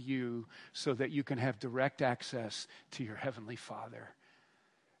righteousness to you so that you can have direct access to your Heavenly Father.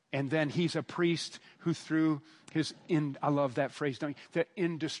 And then he's a priest who through I love that phrase, don't you? The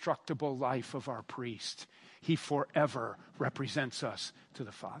indestructible life of our priest, he forever represents us to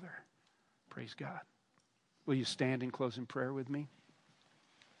the Father. Praise God. Will you stand and close in prayer with me?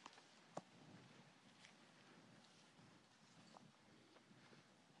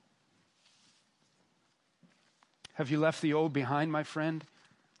 Have you left the old behind, my friend?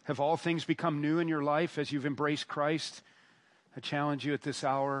 Have all things become new in your life as you've embraced Christ? I challenge you at this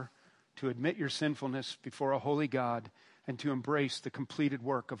hour to admit your sinfulness before a holy God and to embrace the completed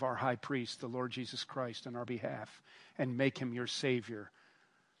work of our high priest, the Lord Jesus Christ, on our behalf, and make him your Savior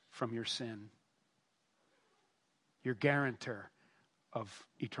from your sin, your guarantor of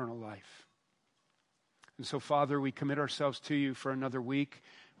eternal life. And so, Father, we commit ourselves to you for another week.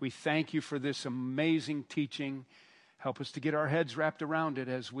 We thank you for this amazing teaching. Help us to get our heads wrapped around it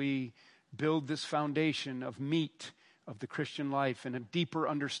as we build this foundation of meat of the Christian life and a deeper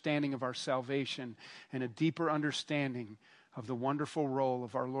understanding of our salvation and a deeper understanding of the wonderful role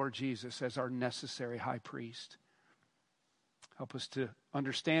of our Lord Jesus as our necessary high priest. Help us to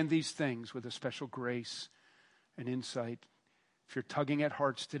understand these things with a special grace and insight. If you're tugging at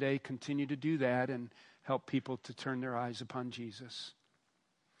hearts today, continue to do that and help people to turn their eyes upon Jesus.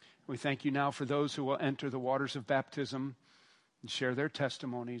 We thank you now for those who will enter the waters of baptism and share their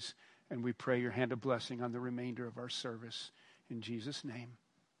testimonies. And we pray your hand of blessing on the remainder of our service. In Jesus' name,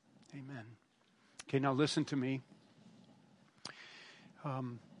 amen. Okay, now listen to me.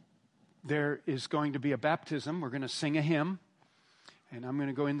 There is going to be a baptism. We're going to sing a hymn. And I'm going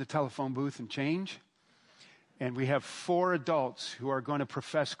to go in the telephone booth and change. And we have 4 adults who are going to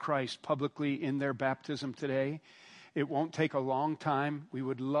profess Christ publicly in their baptism today. It won't take a long time. We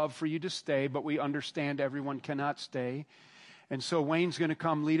would love for you to stay, but we understand everyone cannot stay. And so Wayne's going to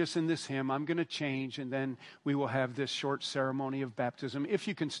come lead us in this hymn. I'm going to change, and then we will have this short ceremony of baptism. If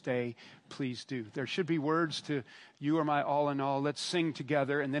you can stay, please do. There should be words to "You are my all in all." Let's sing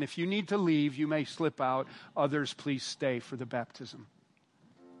together. And then if you need to leave, you may slip out. Others, please stay for the baptism.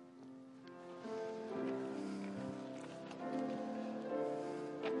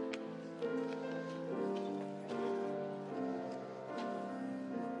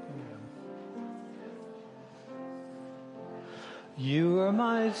 You are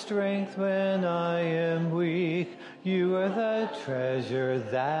my strength when I am weak. You are the treasure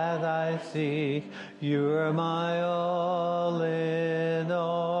that I seek. You are my all in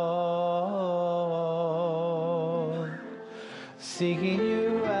all. Seeking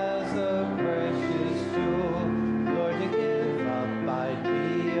you as a precious jewel, Lord, to give up I'd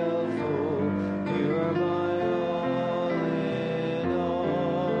be a fool. You are my all in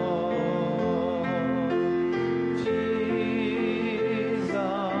all. Jesus,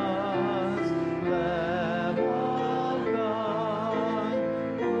 Lamb of God,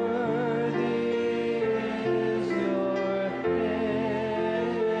 worthy is your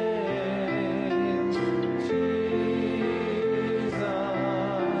name. Jesus,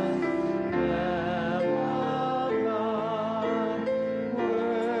 Lamb of God,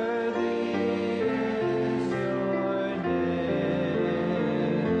 worthy is your name.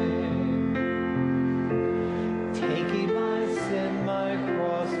 Taking my sin, my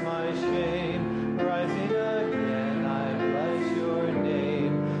cross, my shame, rising again, I bless your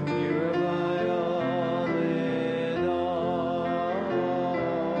name. You are my all in all.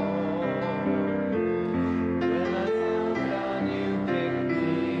 When I am down, you pick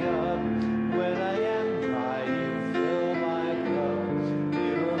me up. When I am dry, you fill my cup.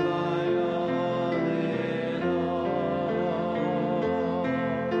 You are my all in all.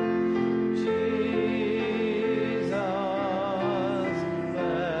 Jesus,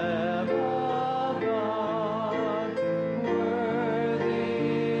 Lamb of God,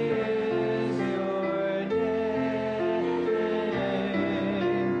 worthy is your name.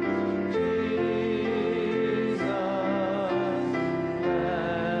 Jesus,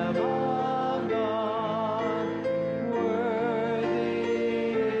 Lamb of God, worthy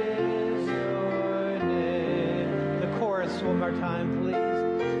is your name. The chorus one more time, please. Jesus,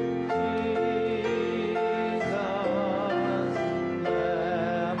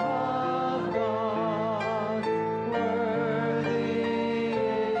 Lamb of God, worthy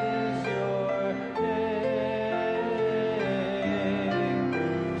is your name.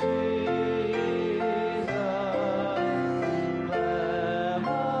 Jesus, Lamb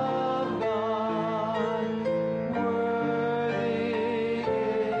of God, worthy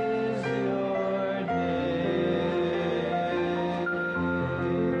is your name.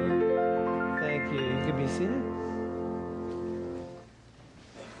 Thank you. You can be seated.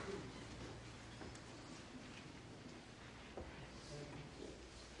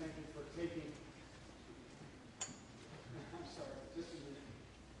 Thank you for taking. I'm sorry, just a minute.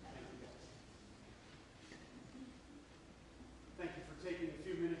 Thank you, guys. Thank you for taking a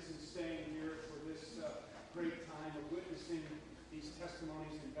few minutes and staying here for this great time of witnessing these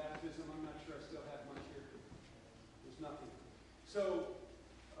testimonies in baptism. I'm not sure I still have much here. There's nothing. So,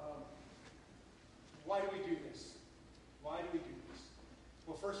 why do we do this? Why do we do this?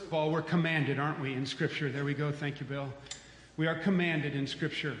 Well, first of all, we're commanded, aren't we, in Scripture? There we go. Thank you, Bill. We are commanded in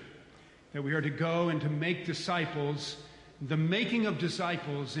Scripture that we are to go and to make disciples. The making of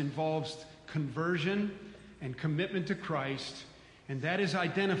disciples involves conversion and commitment to Christ, and that is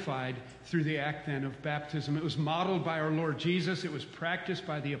identified through the act then of baptism. It was modeled by our Lord Jesus. It was practiced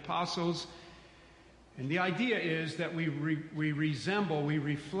by the apostles. And the idea is that we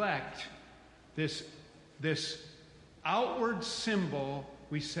reflect this outward symbol,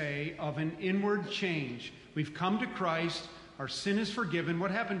 we say, of an inward change. We've come to Christ. Our sin is forgiven. What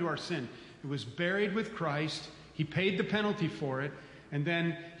happened to our sin? It was buried with Christ. He paid the penalty for it. And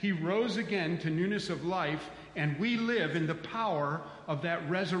then he rose again to newness of life. And we live in the power of that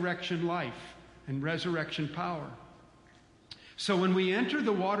resurrection life and resurrection power. So when we enter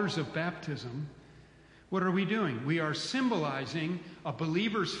the waters of baptism, what are we doing? We are symbolizing a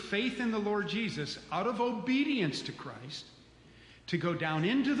believer's faith in the Lord Jesus out of obedience to Christ to go down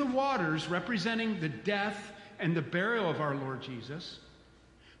into the waters representing the death and the burial of our Lord Jesus,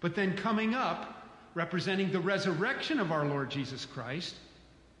 but then coming up representing the resurrection of our Lord Jesus Christ,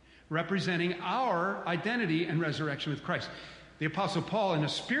 representing our identity and resurrection with Christ. The Apostle Paul, in a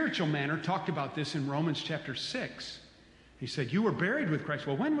spiritual manner, talked about this in Romans chapter 6. He said, you were buried with Christ.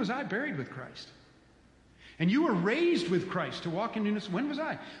 Well, when was I buried with Christ? And you were raised with Christ to walk in newness. When was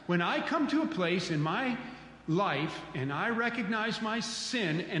I? When I come to a place in my life and I recognize my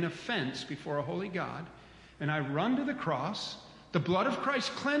sin and offense before a holy God, and I run to the cross, the blood of Christ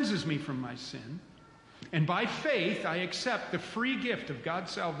cleanses me from my sin, and by faith I accept the free gift of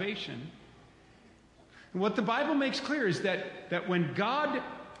God's salvation. And what the Bible makes clear is that when God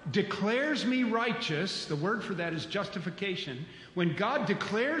declares me righteous, the word for that is justification, when God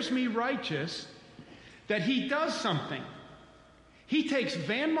declares me righteous, that he does something. He takes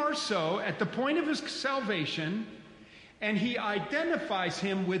Van Marceau at the point of his salvation And he identifies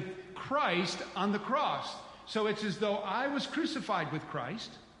him with Christ on the cross. So it's as though I was crucified with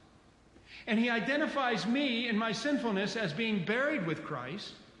Christ. And he identifies me in my sinfulness as being buried with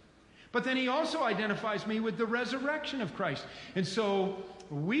Christ. But then he also identifies me with the resurrection of Christ. And so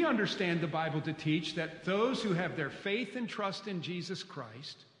we understand the Bible to teach that those who have their faith and trust in Jesus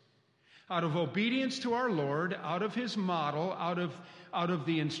Christ, out of obedience to our Lord, out of his model, out of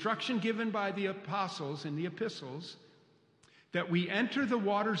the instruction given by the apostles in the epistles, that we enter the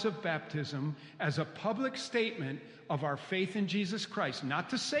waters of baptism as a public statement of our faith in Jesus Christ, not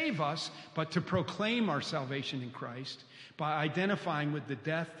to save us, but to proclaim our salvation in Christ by identifying with the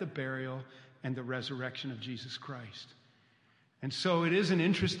death, the burial, and the resurrection of Jesus Christ. And so it is an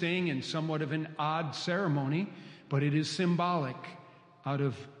interesting and somewhat of an odd ceremony, but it is symbolic out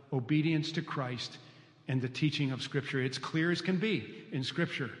of obedience to Christ and the teaching of Scripture. It's clear as can be in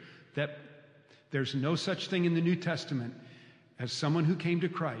Scripture that there's no such thing in the New Testament as someone who came to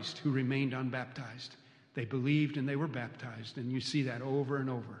Christ who remained unbaptized. They believed and they were baptized, and you see that over and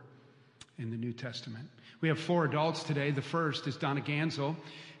over in the New Testament. We have 4 adults today. The first is Donna Gansel,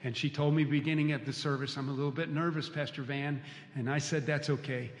 and she told me beginning at the service, I'm a little bit nervous, Pastor Van, and I said, that's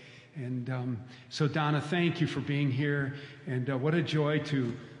okay. And so Donna, thank you for being here, and what a joy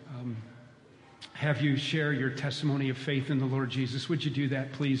to have you share your testimony of faith in the Lord Jesus. Would you do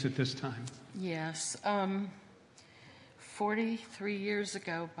that, please, at this time? Yes. 43 years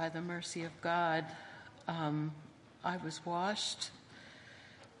ago, by the mercy of God, I was washed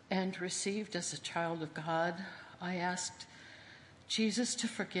and received as a child of God. I asked Jesus to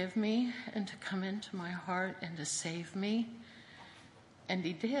forgive me and to come into my heart and to save me, and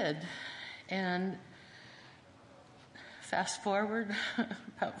he did. And fast forward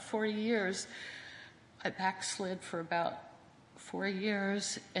about 40 years, I backslid for about 4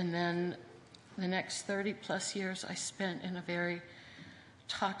 years, and then the next 30 plus years I spent in a very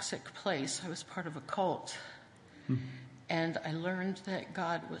toxic place. I was part of a cult. And I learned that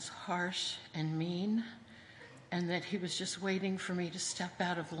God was harsh and mean, and that he was just waiting for me to step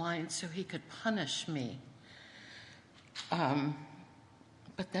out of line so he could punish me.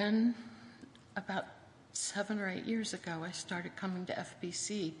 But then about 7 or 8 years ago, I started coming to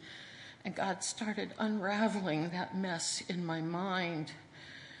FBC, and God started unraveling that mess in my mind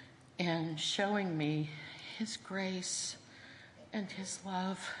and showing me his grace and his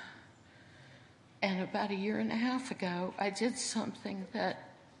love. And about 1.5 years ago, I did something that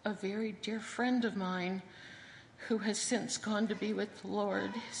a very dear friend of mine, who has since gone to be with the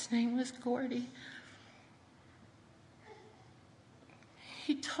Lord, his name was Gordy,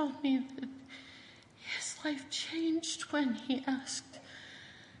 he told me that his life changed when he asked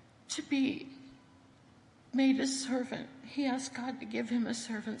to be made a servant. He asked God to give him a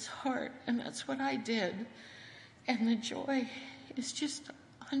servant's heart, and that's what I did. And the joy is just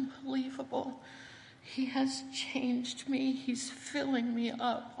unbelievable. He has changed me. He's filling me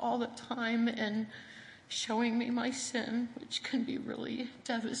up all the time and showing me my sin, which can be really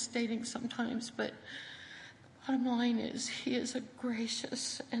devastating sometimes. But the bottom line is, he is a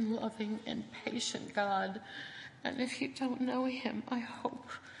gracious and loving and patient God. And if you don't know him, I hope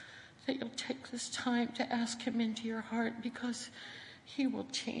that you'll take this time to ask him into your heart, because he will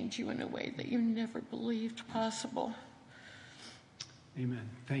change you in a way that you never believed possible. Amen.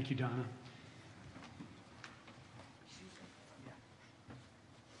 Thank you, Donna.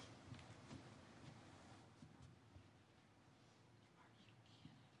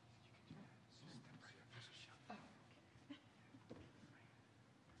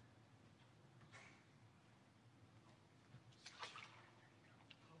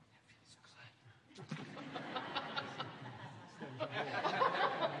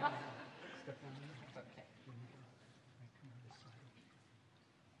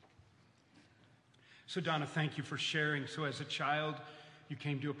 So Donna, thank you for sharing. So as a child, you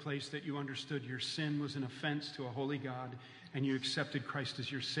came to a place that you understood your sin was an offense to a holy God, and you accepted Christ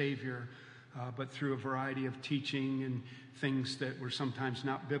as your Savior, but through a variety of teaching and things that were sometimes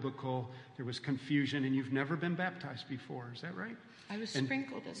not biblical, there was confusion, and you've never been baptized before. Is that right? I was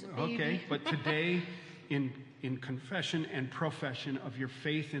sprinkled as a baby. Okay, but today, in confession and profession of your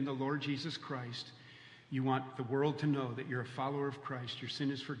faith in the Lord Jesus Christ, you want the world to know that you're a follower of Christ, your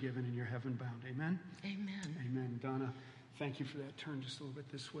sin is forgiven, and you're heaven-bound. Amen? Amen. Amen. Donna, thank you for that. Turn just a little bit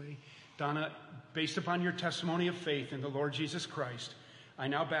this way. Donna, based upon your testimony of faith in the Lord Jesus Christ, I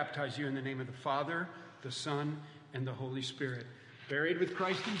now baptize you in the name of the Father, the Son, and the Holy Spirit. Buried with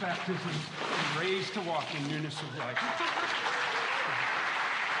Christ in baptism and raised to walk in newness of life.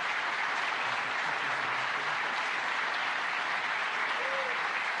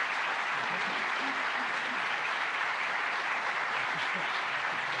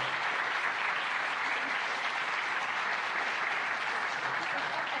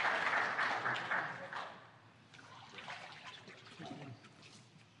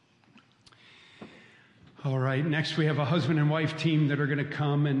 All right, next we have a husband and wife team that are going to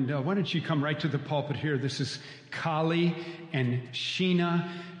come, and why don't you come right to the pulpit here. This is Kali and Sheena,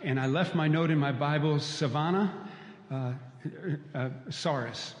 and I left my note in my Bible, Savaris.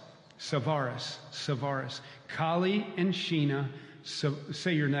 Kali and Sheena,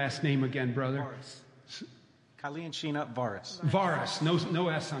 say your last name again, brother. Varis. Kali and Sheena Varis. Varis, no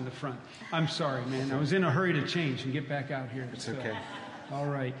S on the front. I'm sorry, man. I was in a hurry to change and get back out here. It's okay. All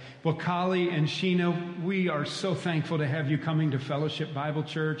right. Well, Kali and Sheena, we are so thankful to have you coming to Fellowship Bible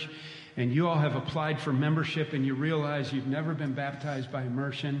Church. And you all have applied for membership, and you realize you've never been baptized by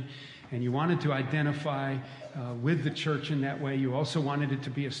immersion. And you wanted to identify with the church in that way. You also wanted it to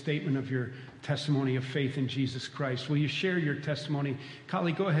be a statement of your testimony of faith in Jesus Christ. Will you share your testimony?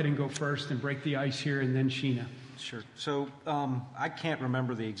 Kali, go ahead and go first and break the ice here, and then Sheena. Sure. So I can't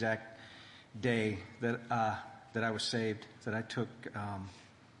remember the exact day that I was saved, that I took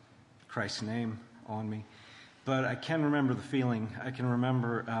Christ's name on me. But I can remember the feeling. I can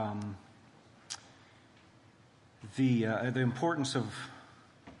remember the importance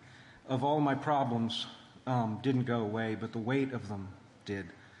of all my problems didn't go away, but the weight of them did.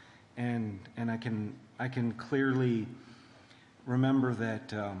 And I can clearly remember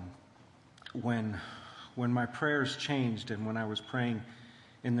that when my prayers changed and when I was praying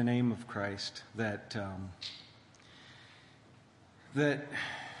in the name of Christ, that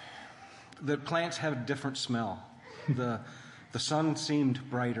plants have a different smell. The sun seemed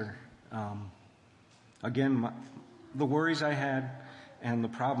brighter. Again, the worries I had and the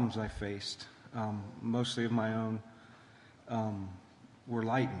problems I faced, mostly of my own, were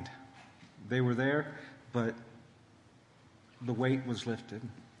lightened. They were there, but the weight was lifted.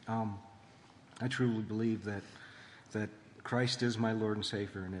 I truly believe that Christ is my Lord and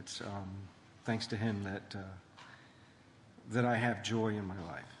Savior, and it's thanks to Him that I have joy in my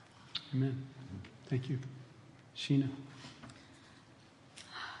life. Amen. Thank you. Sheena.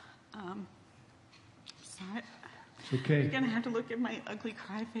 Sorry. It's okay. You're going to have to look at my ugly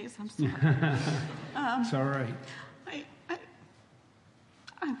cry face. I'm sorry. It's all right.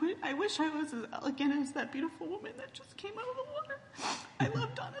 I wish I was as elegant as that beautiful woman that just came out of the water. I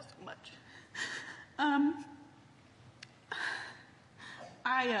love Donna so much.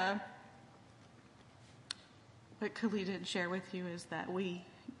 What Kali didn't share with you is that we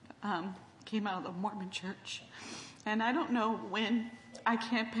came out of the Mormon church. And I don't know when, I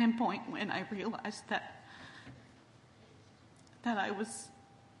can't pinpoint when I realized that I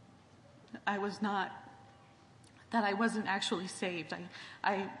wasn't actually saved.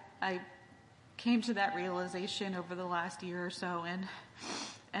 I came to that realization over the last year or so,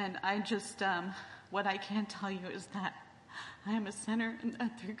 and I just, what I can tell you is that I am a sinner, and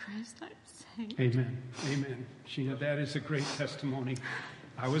that through Christ I'm saved. Amen. Amen. Sheena, that is a great testimony.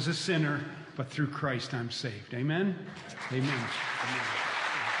 I was a sinner, but through Christ I'm saved. Amen? Amen. Amen.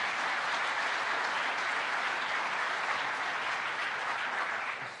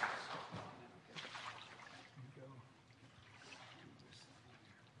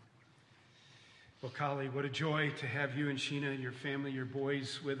 Well, Kali, what a joy to have you and Sheena and your family, your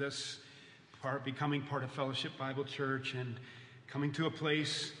boys with us, becoming part of Fellowship Bible Church and coming to a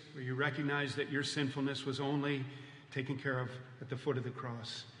place where you recognize that your sinfulness was only taken care of at the foot of the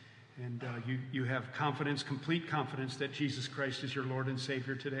cross. And you have confidence, complete confidence that Jesus Christ is your Lord and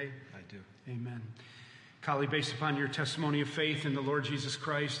Savior today? I do. Amen. Kali, based upon your testimony of faith in the Lord Jesus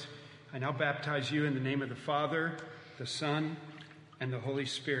Christ, I now baptize you in the name of the Father, the Son, and the Holy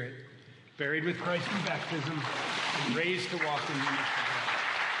Spirit, buried with Christ in baptism, and raised to walk in newness of life.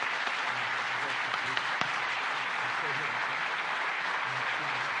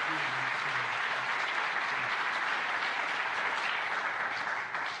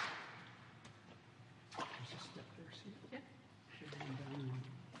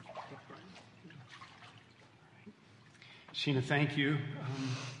 Sheena, thank you.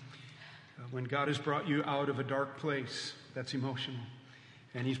 When God has brought you out of a dark place, that's emotional.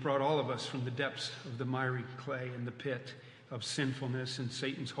 And He's brought all of us from the depths of the miry clay and the pit of sinfulness and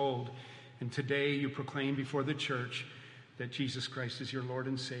Satan's hold. And today you proclaim before the church that Jesus Christ is your Lord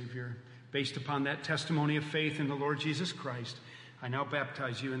and Savior. Based upon that testimony of faith in the Lord Jesus Christ, I now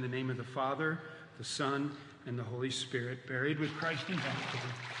baptize you in the name of the Father, the Son, and the Holy Spirit, buried with Christ in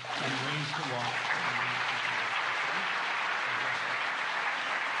baptism, and raised to walk.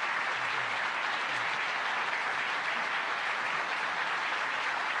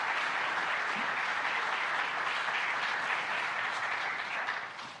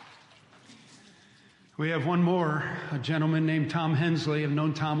 We have one more, a gentleman named Tom Hensley. I've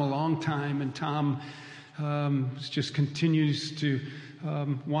known Tom a long time, and Tom just continues to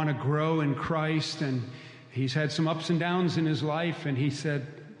want to grow in Christ, and he's had some ups and downs in his life, and he said,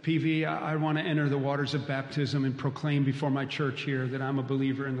 PV, I want to enter the waters of baptism and proclaim before my church here that I'm a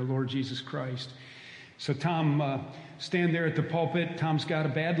believer in the Lord Jesus Christ. So Tom, stand there at the pulpit. Tom's got a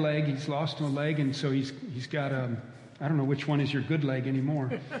bad leg. He's lost a leg, and so he's got I don't know which one is your good leg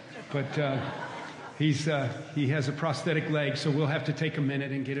anymore, but he has a prosthetic leg, so we'll have to take a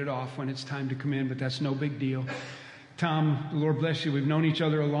minute and get it off when it's time to come in, but that's no big deal. Tom, the Lord bless you. We've known each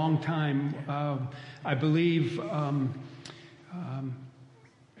other a long time. I believe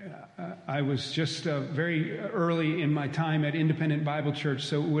I was just very early in my time at Independent Bible Church,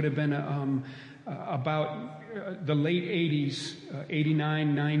 so it would have been about the late 80s,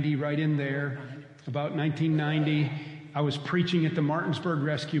 89, 90, right in there. About 1990, I was preaching at the Martinsburg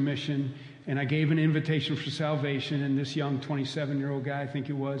Rescue Mission, and I gave an invitation for salvation, and this young 27-year-old guy, I think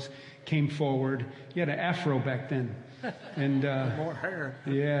he was, came forward. He had an afro back then. And more hair.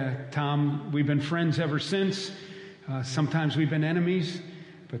 Yeah, Tom, we've been friends ever since. Sometimes we've been enemies,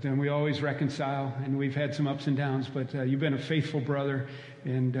 but then we always reconcile, and we've had some ups and downs. But you've been a faithful brother,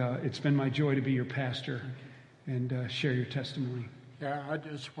 and it's been my joy to be your pastor and share your testimony. Yeah, I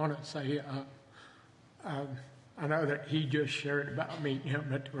just want to say, I know that he just shared about meeting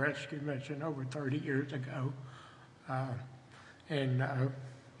him at the rescue mission over 30 years ago.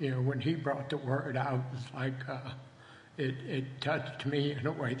 When he brought the word out, it was like it touched me in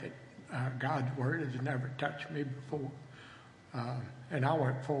a way that God's word has never touched me before. And I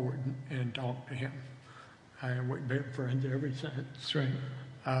went forward and talked to him. And we've been friends ever since. That's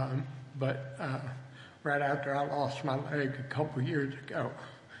right. But right after I lost my leg a couple years ago,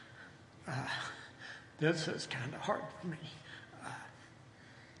 this is kind of hard for me.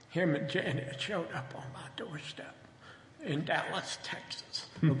 Him and Janet showed up on my doorstep in Dallas, Texas,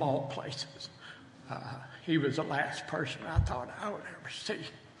 of all places. He was the last person I thought I would ever see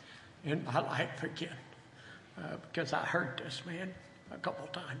in my life again, because I heard this man a couple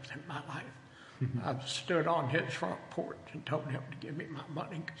times in my life. I've stood on his front porch and told him to give me my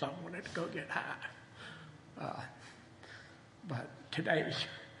money because I wanted to go get high. But today,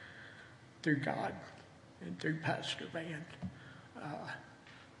 through God and through Pastor Van,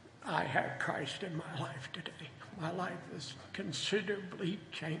 I have Christ in my life today. My life is considerably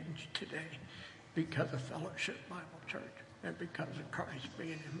changed today because of Fellowship Bible Church and because of Christ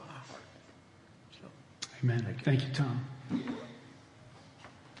being in my heart. So, Amen. Thank you, Tom.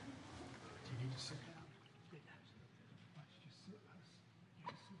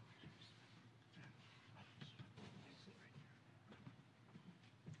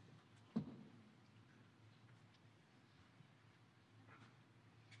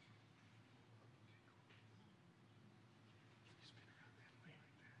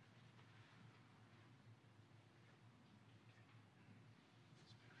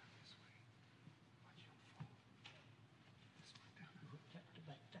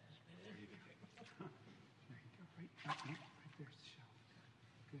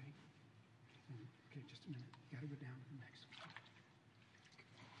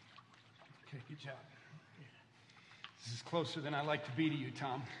 Good job. This is closer than I like to be to you,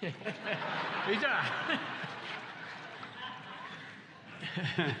 Tom. Good job.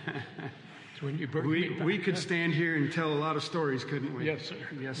 When you we could stand here and tell a lot of stories, couldn't we? Yes, sir.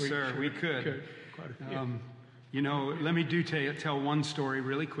 Yes, sir. We could. Quite a few. Let me tell one story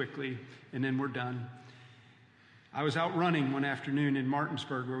really quickly, and then we're done. I was out running one afternoon in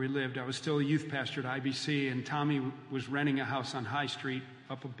Martinsburg, where we lived. I was still a youth pastor at IBC, and Tommy was renting a house on High Street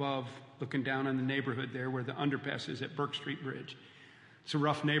up above, looking down on the neighborhood there where the underpass is at Burke Street Bridge. It's a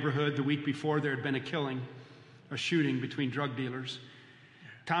rough neighborhood. The week before, there had been a shooting between drug dealers.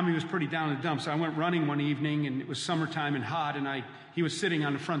 Tommy was pretty down in the dumps. So I went running one evening, and it was summertime and hot, and he was sitting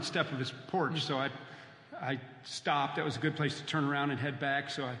on the front step of his porch, so I stopped. That was a good place to turn around and head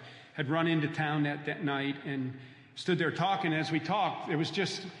back. So I had run into town that night and stood there talking. As we talked, it was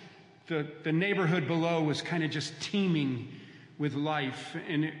just the neighborhood below was kind of just teeming with life,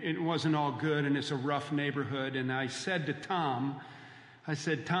 and it wasn't all good, and it's a rough neighborhood. And I said to Tom,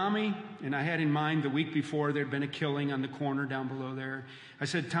 Tommy, and I had in mind the week before there'd been a killing on the corner down below there. I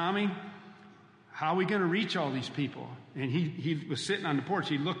said, Tommy, how are we going to reach all these people? And he was sitting on the porch.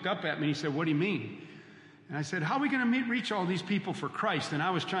 He looked up at me and he said, what do you mean? And I said, how are we going to reach all these people for Christ? And I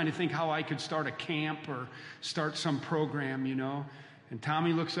was trying to think how I could start a camp or start some program, And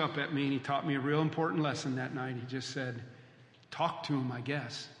Tommy looks up at me, and he taught me a real important lesson that night. He just said, talk to them, I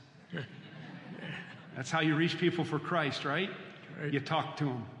guess. That's how you reach people for Christ, right? You talk to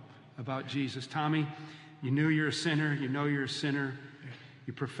them about Jesus. Tommy, you knew you're a sinner. You know you're a sinner.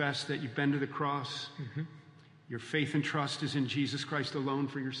 You profess that you've been to the cross. Your faith and trust is in Jesus Christ alone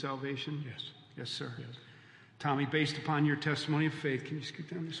for your salvation. Yes. Yes, sir. Yes. Tommy, based upon your testimony of faith, can you scoot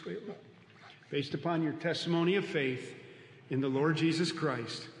down this way a little? Based upon your testimony of faith in the Lord Jesus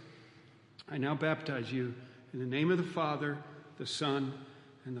Christ, I now baptize you in the name of the Father, the Son,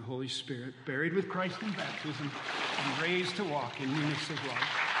 and the Holy Spirit, buried with Christ in baptism and raised to walk in newness of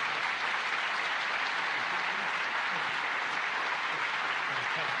life.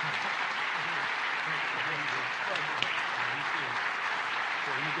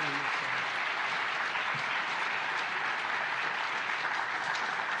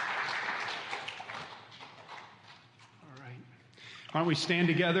 Why don't we stand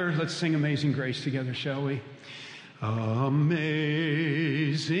together? Let's sing Amazing Grace together, shall we? Amazing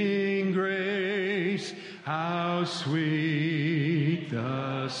grace, how sweet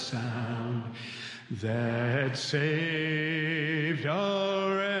the sound that saved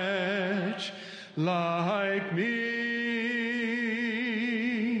a wretch like me.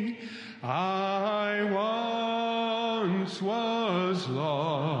 I once was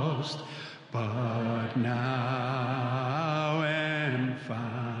lost, but now am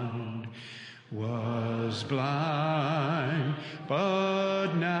found, was blind,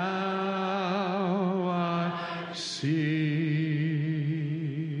 but now I see.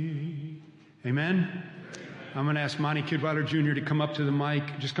 Amen? I'm going to ask Monty Kidweiler Jr. to come up to the mic.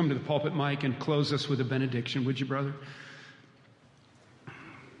 Just come to the pulpit mic and close us with a benediction. Would you, brother?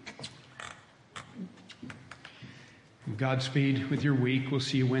 Godspeed with your week. We'll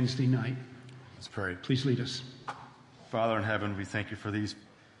see you Wednesday night. Let's pray. Please lead us. Father in heaven, we thank you for these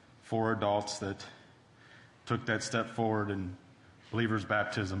 4 adults that took that step forward in believers'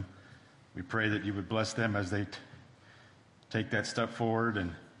 baptism. We pray that you would bless them as they take that step forward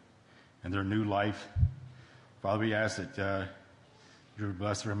and their new life. Father, we ask that you would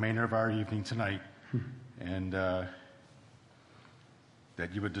bless the remainder of our evening tonight and that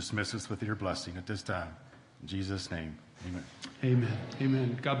you would dismiss us with your blessing at this time. In Jesus' name, amen. Amen.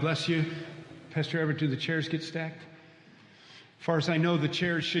 Amen. God bless you. Pastor Everett, do the chairs get stacked? As far as I know, the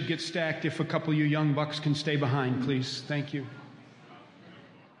chairs should get stacked if a couple of you young bucks can stay behind, please. Thank you.